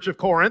the church of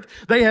Corinth.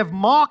 They have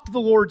mocked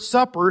the Lord's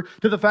Supper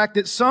to the fact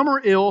that some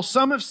are ill,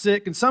 some have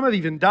sick, and some have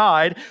even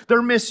died.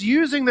 They're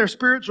misusing their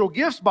spiritual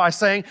gifts by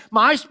saying,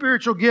 my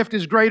spiritual gift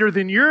is greater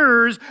than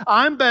yours.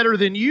 I'm better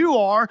than you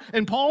are.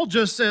 And Paul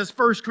just says,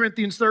 1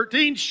 Corinthians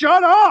 13,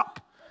 shut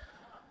up.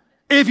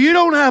 If you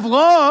don't have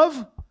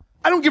love,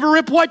 I don't give a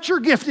rip what your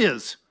gift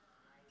is.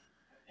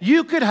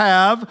 You could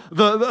have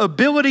the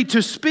ability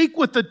to speak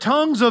with the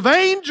tongues of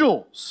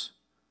angels.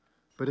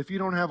 But if you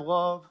don't have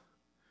love,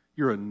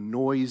 you're a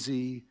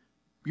noisy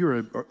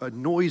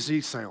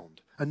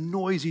sound, a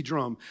noisy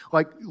drum.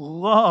 Like,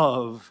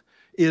 love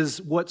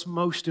is what's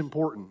most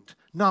important,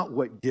 not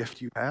what gift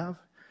you have.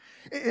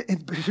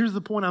 And here's the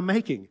point I'm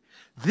making.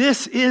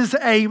 This is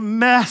a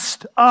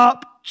messed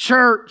up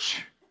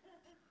church.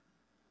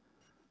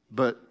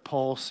 But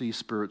Paul sees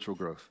spiritual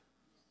growth.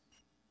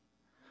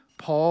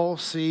 Paul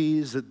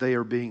sees that they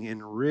are being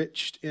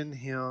enriched in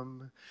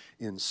Him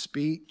in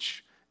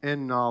speech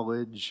and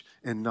knowledge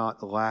and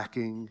not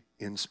lacking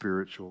in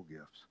spiritual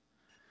gifts.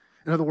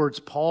 In other words,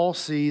 Paul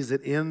sees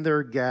that in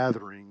their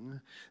gathering,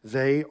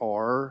 they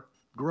are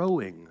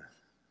growing.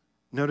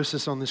 Notice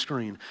this on the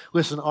screen.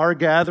 Listen, our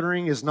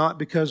gathering is not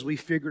because we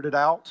figured it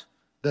out.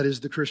 That is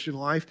the Christian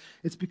life.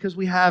 It's because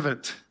we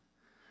haven't.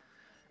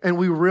 And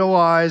we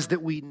realize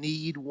that we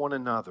need one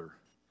another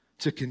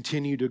to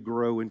continue to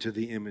grow into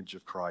the image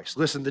of Christ.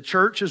 Listen, the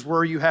church is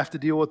where you have to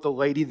deal with the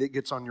lady that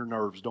gets on your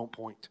nerves. Don't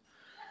point.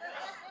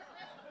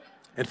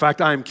 In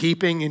fact, I am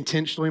keeping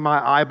intentionally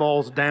my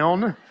eyeballs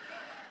down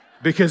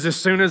because as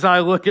soon as I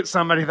look at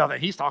somebody, I thought,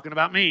 he's talking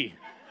about me.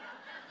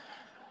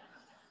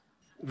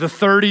 The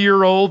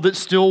 30-year-old that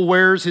still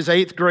wears his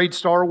 8th grade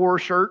Star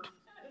Wars shirt.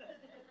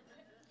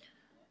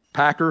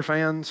 Packer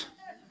fans.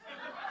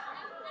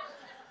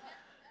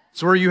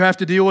 It's where you have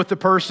to deal with the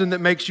person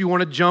that makes you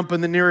want to jump in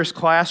the nearest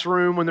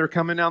classroom when they're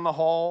coming down the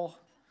hall.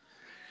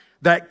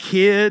 That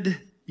kid,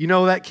 you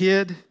know that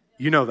kid?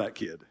 You know that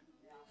kid.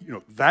 You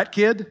know that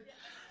kid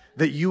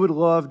that you would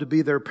love to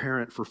be their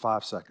parent for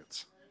 5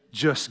 seconds.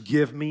 Just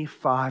give me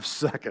 5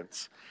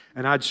 seconds.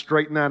 And I'd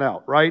straighten that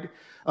out, right?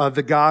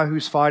 The guy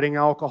who's fighting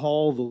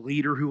alcohol, the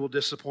leader who will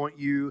disappoint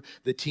you,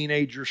 the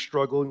teenager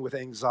struggling with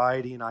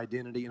anxiety and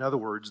identity. In other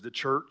words, the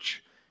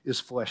church is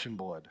flesh and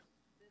blood.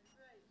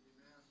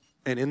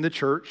 And in the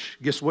church,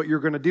 guess what you're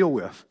going to deal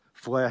with?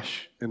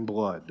 Flesh and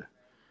blood.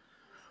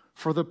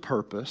 For the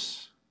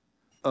purpose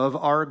of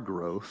our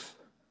growth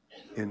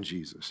in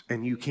Jesus.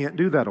 And you can't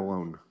do that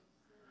alone.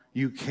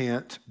 You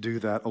can't do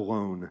that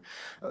alone.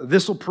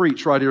 This will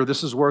preach right here.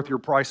 This is worth your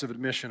price of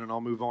admission, and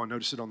I'll move on.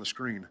 Notice it on the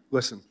screen.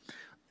 Listen,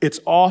 it's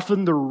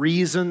often the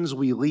reasons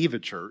we leave a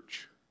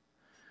church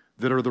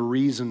that are the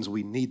reasons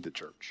we need the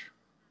church.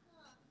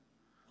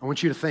 I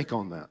want you to think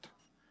on that.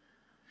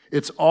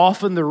 It's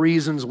often the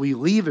reasons we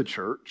leave a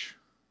church.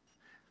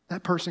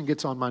 That person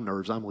gets on my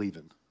nerves, I'm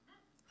leaving.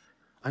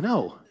 I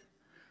know.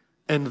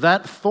 And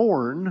that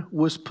thorn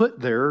was put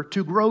there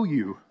to grow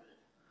you,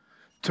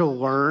 to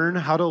learn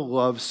how to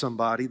love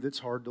somebody that's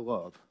hard to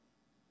love.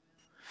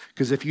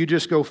 Because if you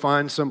just go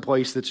find some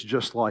place that's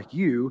just like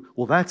you,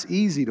 well, that's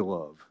easy to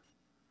love.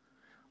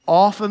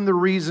 Often the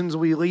reasons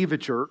we leave a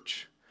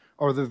church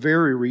are the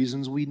very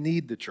reasons we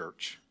need the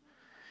church.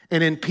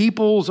 And in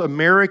people's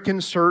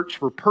American search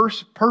for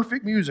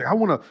perfect music, I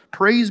want a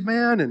praise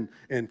band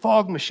and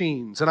fog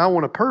machines, and I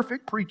want a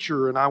perfect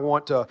preacher, and I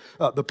want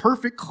the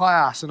perfect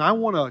class, and I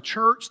want a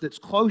church that's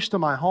close to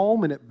my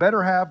home, and it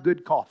better have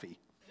good coffee.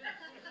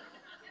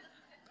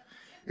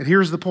 And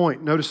here's the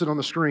point. Notice it on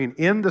the screen.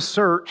 In the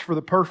search for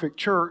the perfect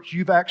church,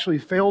 you've actually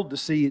failed to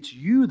see it's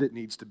you that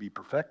needs to be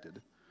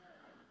perfected.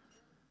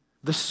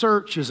 The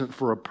search isn't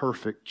for a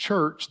perfect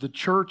church. The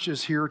church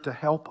is here to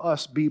help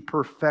us be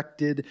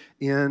perfected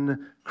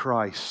in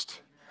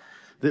Christ.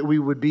 That we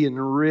would be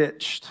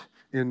enriched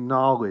in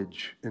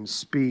knowledge and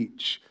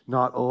speech,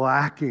 not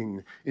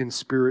lacking in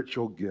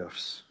spiritual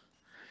gifts.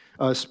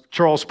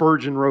 Charles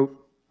Spurgeon wrote,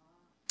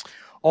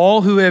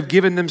 "All who have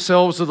given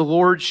themselves to the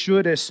Lord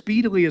should, as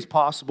speedily as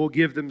possible,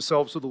 give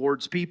themselves to the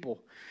Lord's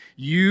people.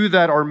 You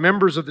that are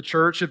members of the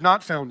church have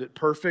not found it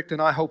perfect,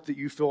 and I hope that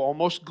you feel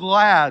almost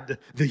glad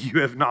that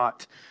you have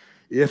not.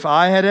 If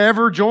I had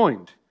never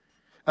joined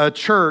a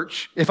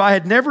church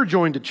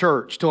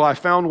till I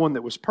found one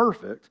that was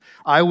perfect,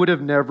 I would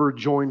have never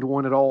joined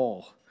one at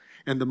all.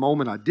 And the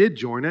moment I did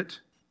join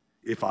it,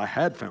 if I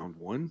had found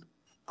one,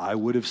 I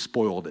would have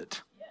spoiled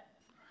it.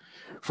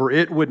 For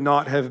it would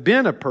not have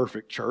been a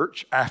perfect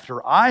church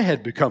after I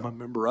had become a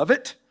member of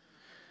it,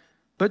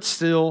 but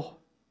still,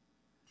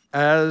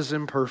 as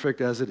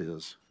imperfect as it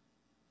is,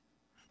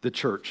 the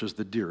church is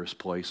the dearest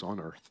place on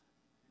earth."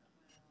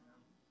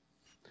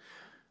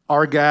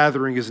 Our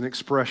gathering is an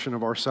expression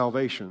of our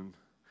salvation.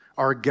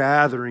 Our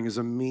gathering is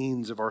a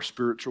means of our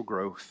spiritual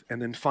growth.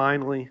 And then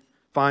finally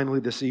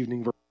this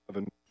evening, verse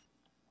 7,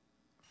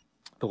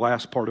 the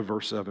last part of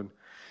verse 7.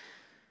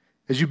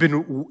 As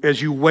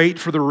you wait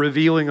for the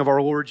revealing of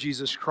our Lord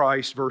Jesus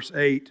Christ, verse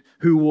 8,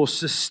 who will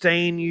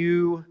sustain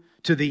you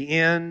to the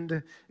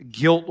end,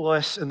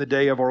 guiltless in the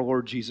day of our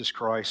Lord Jesus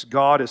Christ.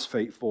 God is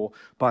faithful,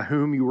 by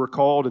whom you were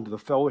called into the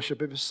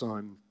fellowship of His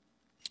Son,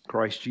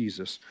 Christ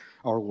Jesus,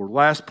 our Lord.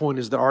 Last point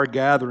is that our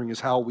gathering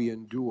is how we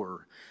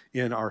endure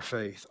in our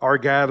faith. Our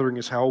gathering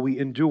is how we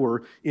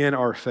endure in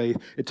our faith.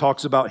 It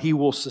talks about He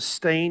will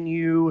sustain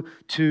you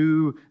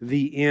to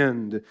the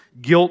end,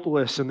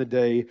 guiltless in the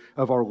day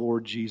of our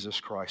Lord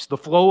Jesus Christ. The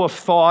flow of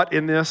thought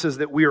in this is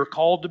that we are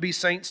called to be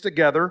saints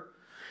together.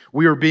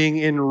 We are being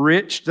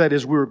enriched, that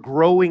is, we're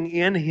growing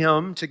in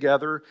Him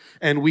together,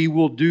 and we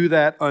will do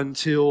that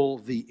until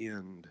the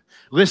end.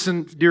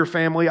 Listen, dear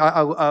family,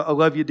 I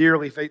love you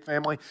dearly, faith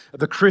family.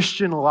 The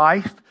Christian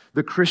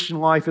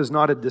life is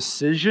not a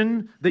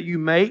decision that you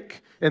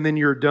make and then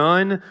you're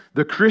done.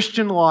 The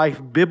Christian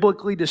life,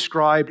 biblically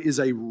described, is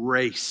a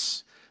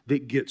race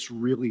that gets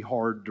really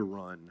hard to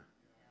run.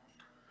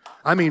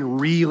 I mean,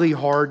 really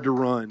hard to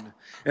run.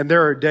 And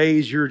there are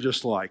days you're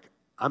just like,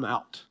 I'm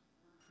out.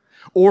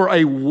 Or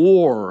a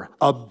war,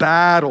 a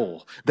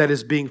battle that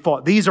is being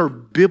fought. These are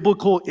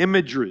biblical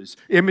imagery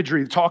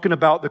talking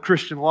about the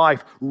Christian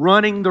life,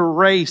 running the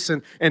race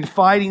and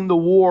fighting the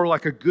war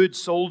like a good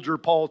soldier,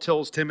 Paul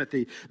tells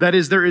Timothy. That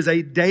is, there is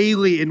a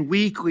daily and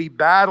weekly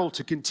battle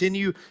to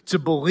continue to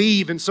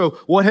believe. And so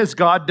what has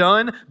God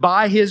done?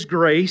 By His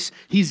grace,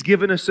 He's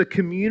given us a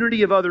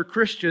community of other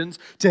Christians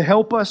to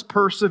help us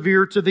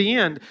persevere to the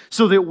end.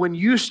 So that when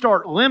you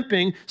start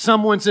limping,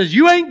 someone says,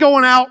 you ain't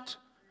going out.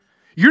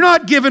 You're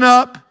not giving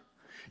up.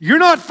 You're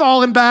not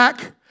falling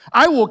back.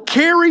 I will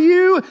carry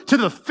you to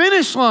the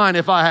finish line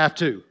if I have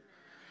to.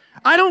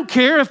 I don't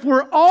care if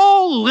we're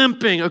all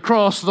limping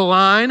across the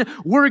line.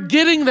 We're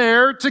getting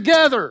there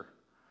together.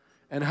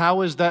 And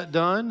how is that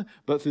done?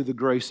 But through the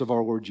grace of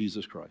our Lord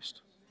Jesus Christ.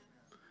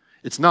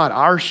 It's not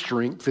our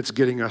strength that's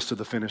getting us to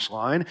the finish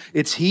line.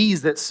 It's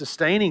He's that's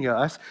sustaining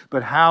us.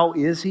 But how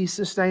is He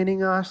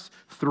sustaining us?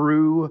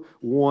 Through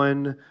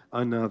one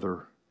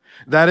another.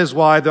 That is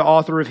why the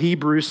author of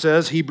Hebrews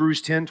says,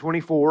 Hebrews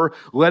 10:24,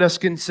 let us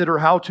consider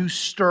how to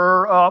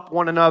stir up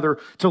one another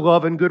to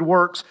love and good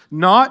works,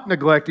 not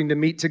neglecting to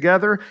meet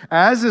together,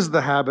 as is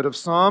the habit of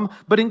some,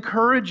 but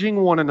encouraging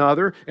one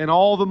another, and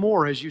all the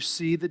more as you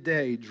see the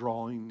day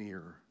drawing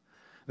near.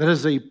 That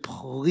is a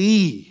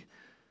plea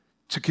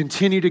to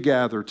continue to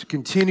gather, to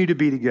continue to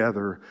be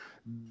together,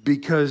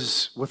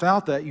 because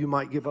without that you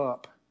might give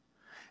up.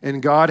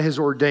 And God has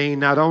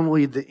ordained not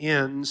only the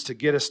ends to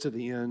get us to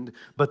the end,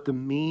 but the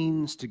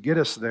means to get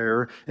us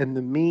there. And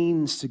the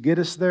means to get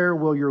us there,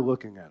 well, you're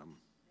looking at them.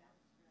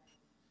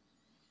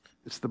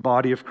 It's the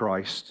body of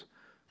Christ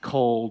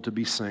called to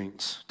be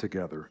saints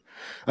together.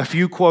 A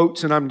few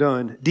quotes and I'm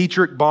done.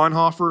 Dietrich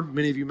Bonhoeffer,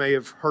 many of you may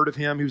have heard of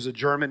him. He was a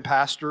German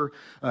pastor.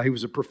 He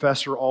was a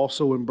professor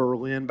also in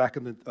Berlin back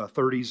in the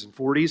 30s and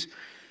 40s.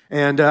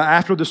 And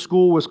after the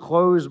school was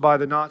closed by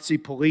the Nazi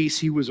police,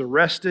 he was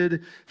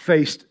arrested,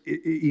 faced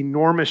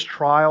enormous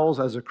trials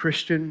as a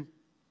Christian.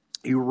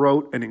 He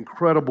wrote an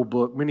incredible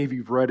book. Many of you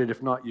have read it.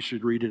 If not, you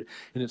should read it.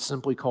 And it's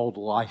simply called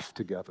Life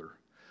Together.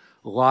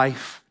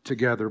 Life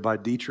Together by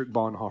Dietrich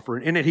Bonhoeffer.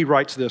 And in it he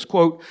writes this,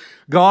 quote,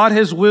 God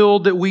has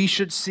willed that we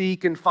should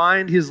seek and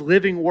find His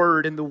living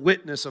word in the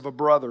witness of a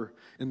brother,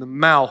 in the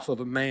mouth of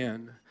a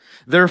man.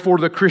 Therefore,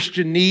 the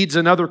Christian needs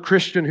another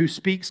Christian who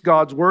speaks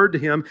God's word to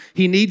him.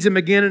 He needs him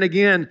again and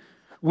again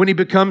when he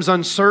becomes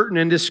uncertain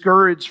and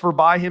discouraged, for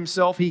by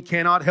himself he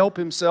cannot help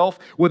himself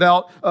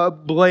without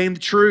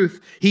blamed truth.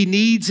 He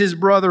needs his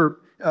brother,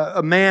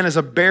 a man, as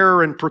a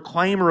bearer and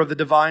proclaimer of the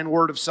divine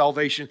word of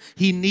salvation.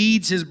 He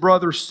needs his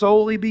brother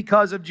solely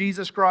because of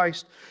Jesus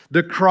Christ.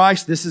 The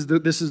Christ, this is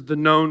the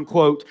known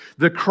quote,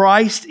 the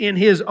Christ in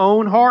his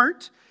own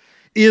heart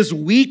is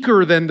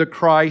weaker than the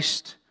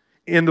Christ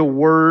in the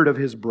word of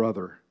his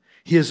brother.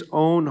 His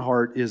own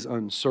heart is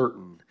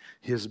uncertain.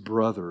 His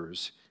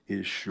brother's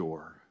is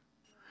sure.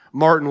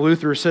 Martin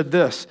Luther said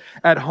this,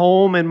 at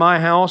home in my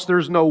house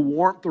there's no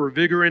warmth or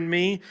vigor in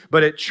me,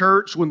 but at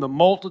church when the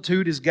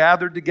multitude is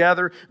gathered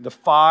together, the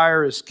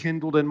fire is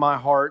kindled in my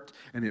heart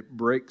and it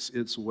breaks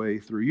its way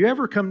through. You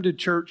ever come to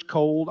church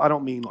cold? I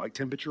don't mean like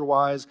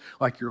temperature-wise,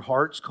 like your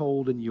heart's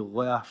cold and you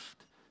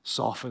left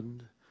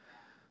softened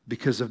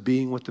because of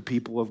being with the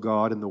people of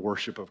God and the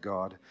worship of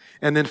God.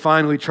 And then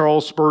finally,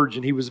 Charles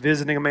Spurgeon, he was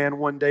visiting a man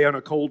one day on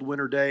a cold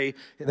winter day.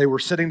 They were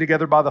sitting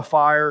together by the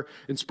fire,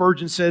 and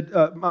Spurgeon said,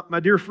 my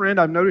dear friend,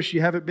 I've noticed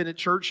you haven't been at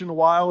church in a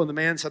while. And the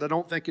man said, I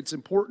don't think it's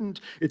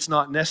important. It's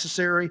not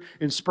necessary.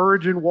 And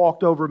Spurgeon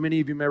walked over, many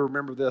of you may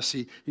remember this,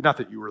 not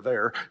that you were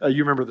there,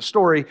 you remember the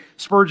story.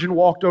 Spurgeon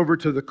walked over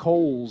to the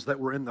coals that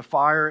were in the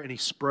fire, and he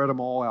spread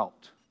them all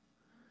out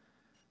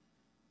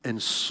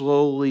and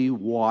slowly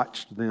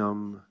watched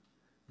them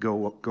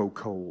go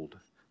cold,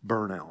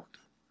 burn out.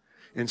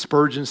 And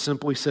Spurgeon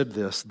simply said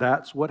this,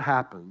 that's what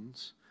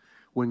happens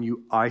when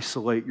you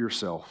isolate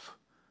yourself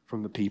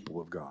from the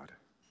people of God.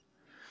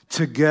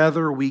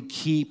 Together we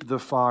keep the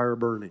fire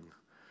burning.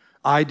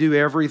 I do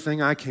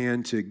everything I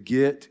can to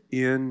get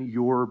in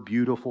your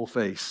beautiful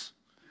face.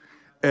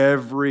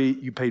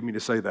 You paid me to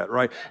say that,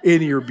 right?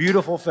 In your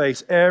beautiful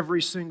face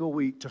every single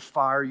week to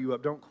fire you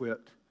up. Don't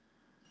quit.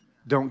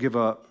 Don't give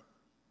up.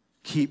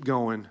 Keep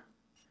going.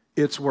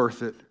 It's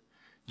worth it.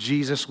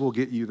 Jesus will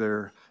get you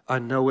there. I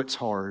know it's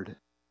hard.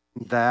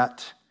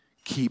 That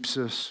keeps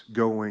us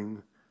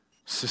going,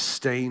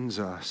 sustains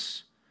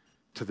us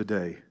to the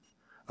day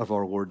of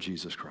our Lord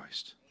Jesus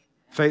Christ.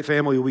 Faith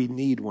family, we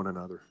need one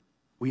another.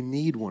 We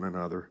need one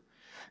another.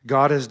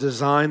 God has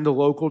designed the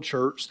local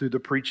church through the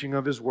preaching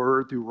of His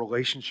Word, through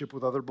relationship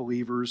with other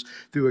believers,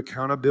 through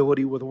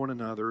accountability with one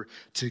another,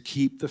 to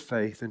keep the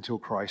faith until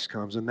Christ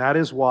comes. And that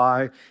is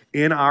why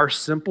in our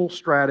simple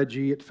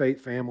strategy at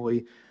Faith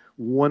Family,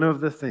 one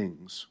of the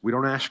things, we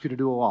don't ask you to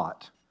do a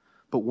lot,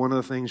 but one of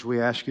the things we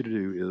ask you to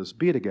do is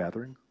be at a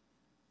gathering.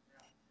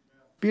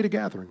 Be at a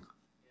gathering.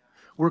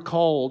 We're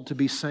called to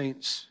be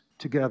saints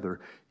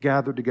together,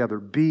 gathered together.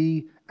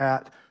 Be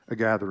at a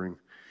gathering.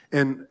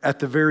 And at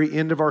the very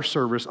end of our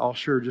service, I'll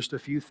share just a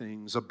few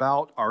things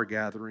about our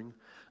gathering.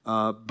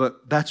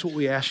 But that's what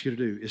we ask you to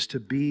do, is to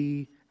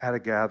be at a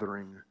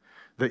gathering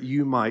that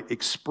you might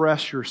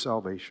express your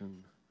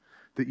salvation,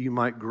 that you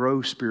might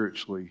grow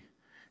spiritually,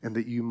 and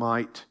that you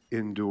might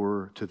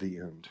endure to the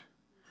end.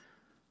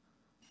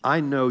 I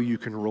know you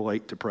can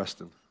relate to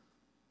Preston.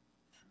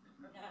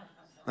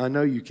 I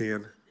know you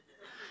can.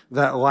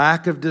 That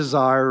lack of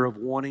desire of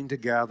wanting to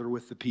gather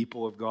with the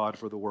people of God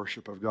for the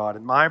worship of God.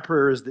 And my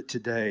prayer is that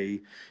today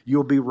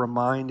you'll be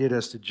reminded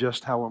as to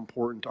just how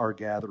important our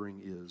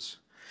gathering is.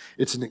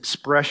 It's an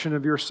expression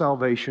of your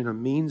salvation, a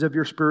means of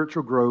your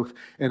spiritual growth,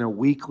 and a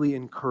weekly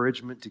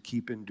encouragement to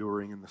keep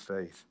enduring in the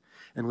faith.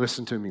 And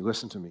listen to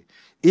me.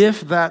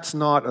 If that's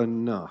not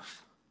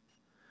enough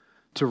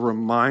to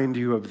remind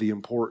you of the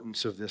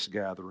importance of this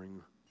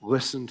gathering,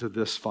 listen to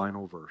this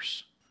final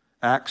verse.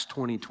 Acts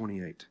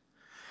 20:28.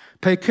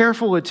 Pay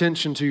careful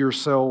attention to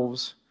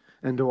yourselves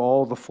and to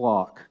all the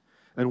flock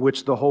in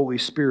which the Holy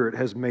Spirit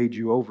has made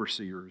you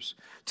overseers,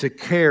 to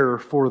care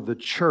for the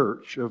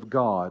church of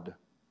God,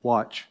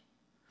 watch,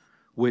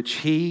 which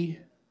He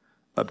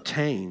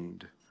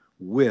obtained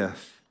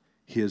with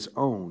His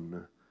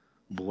own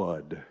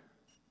blood.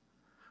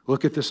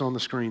 Look at this on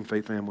the screen,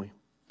 Faith Family.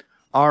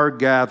 Our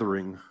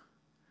gathering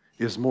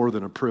is more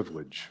than a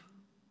privilege.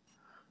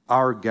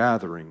 Our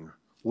gathering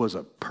was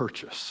a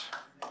purchase.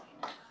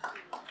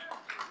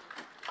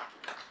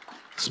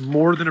 It's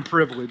more than a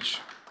privilege.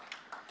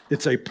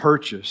 It's a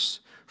purchase.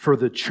 For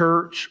the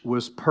church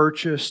was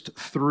purchased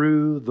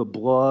through the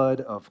blood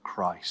of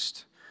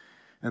Christ.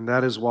 And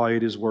that is why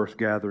it is worth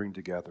gathering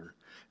together.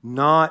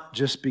 Not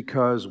just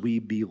because we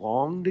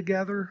belong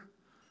together,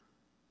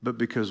 but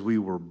because we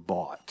were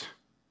bought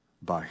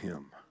by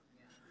Him.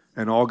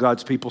 And all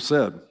God's people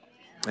said,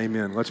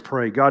 amen. Let's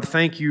pray. God,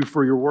 thank you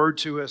for your word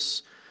to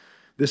us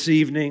this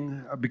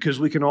evening, because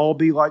we can all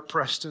be like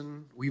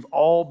Preston. We've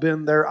all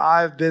been there.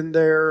 I've been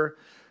there.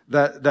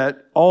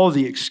 That all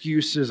the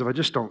excuses of I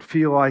just don't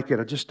feel like it,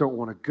 I just don't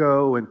want to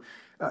go, and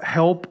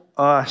help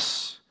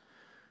us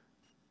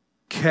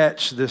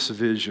catch this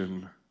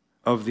vision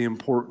of the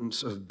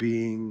importance of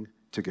being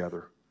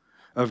together,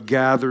 of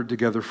gathered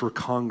together for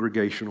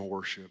congregational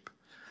worship,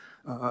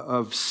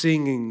 of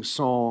singing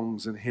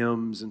songs and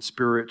hymns and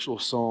spiritual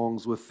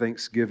songs with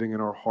thanksgiving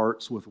in our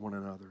hearts with one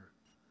another.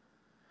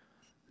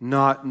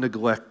 Not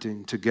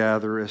neglecting to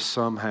gather as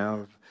some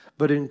have,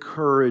 but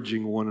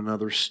encouraging one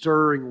another,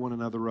 stirring one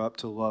another up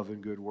to love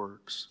and good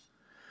works.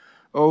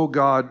 Oh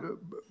God,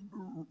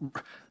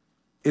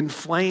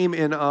 inflame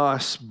in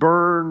us,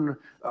 burn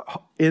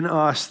in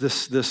us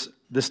this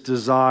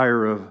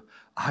desire of,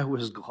 I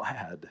was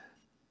glad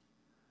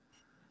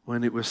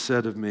when it was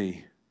said of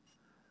me,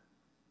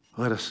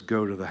 let us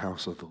go to the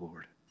house of the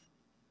Lord.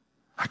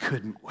 I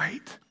couldn't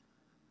wait.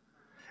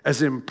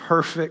 As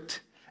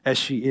imperfect as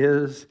she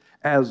is,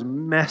 as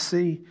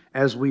messy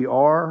as we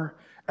are,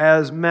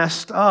 as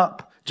messed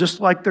up, just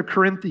like the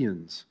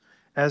Corinthians,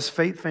 as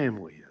Faith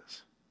Family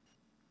is.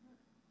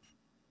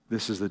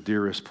 This is the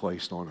dearest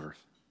place on earth.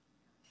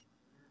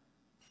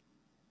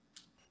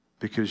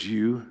 Because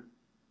you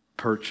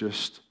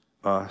purchased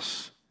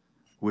us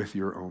with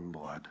your own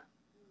blood.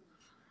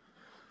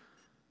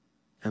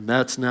 And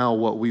that's now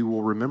what we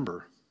will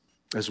remember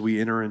as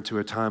we enter into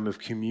a time of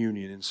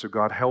communion. And so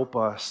God, help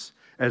us,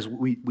 as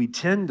we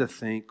tend to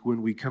think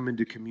when we come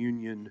into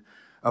communion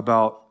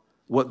about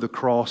what the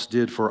cross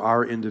did for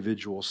our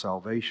individual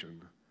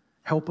salvation.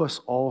 Help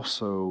us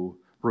also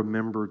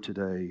remember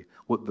today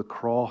what the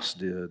cross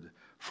did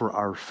for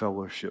our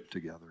fellowship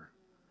together.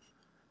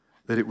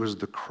 That it was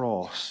the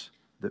cross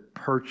that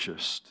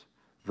purchased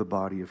the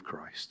body of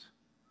Christ.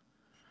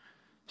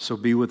 So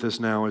be with us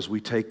now as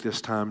we take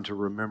this time to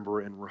remember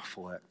and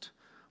reflect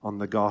on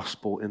the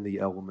gospel and the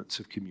elements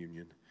of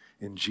communion.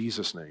 In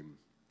Jesus' name,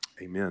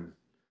 amen.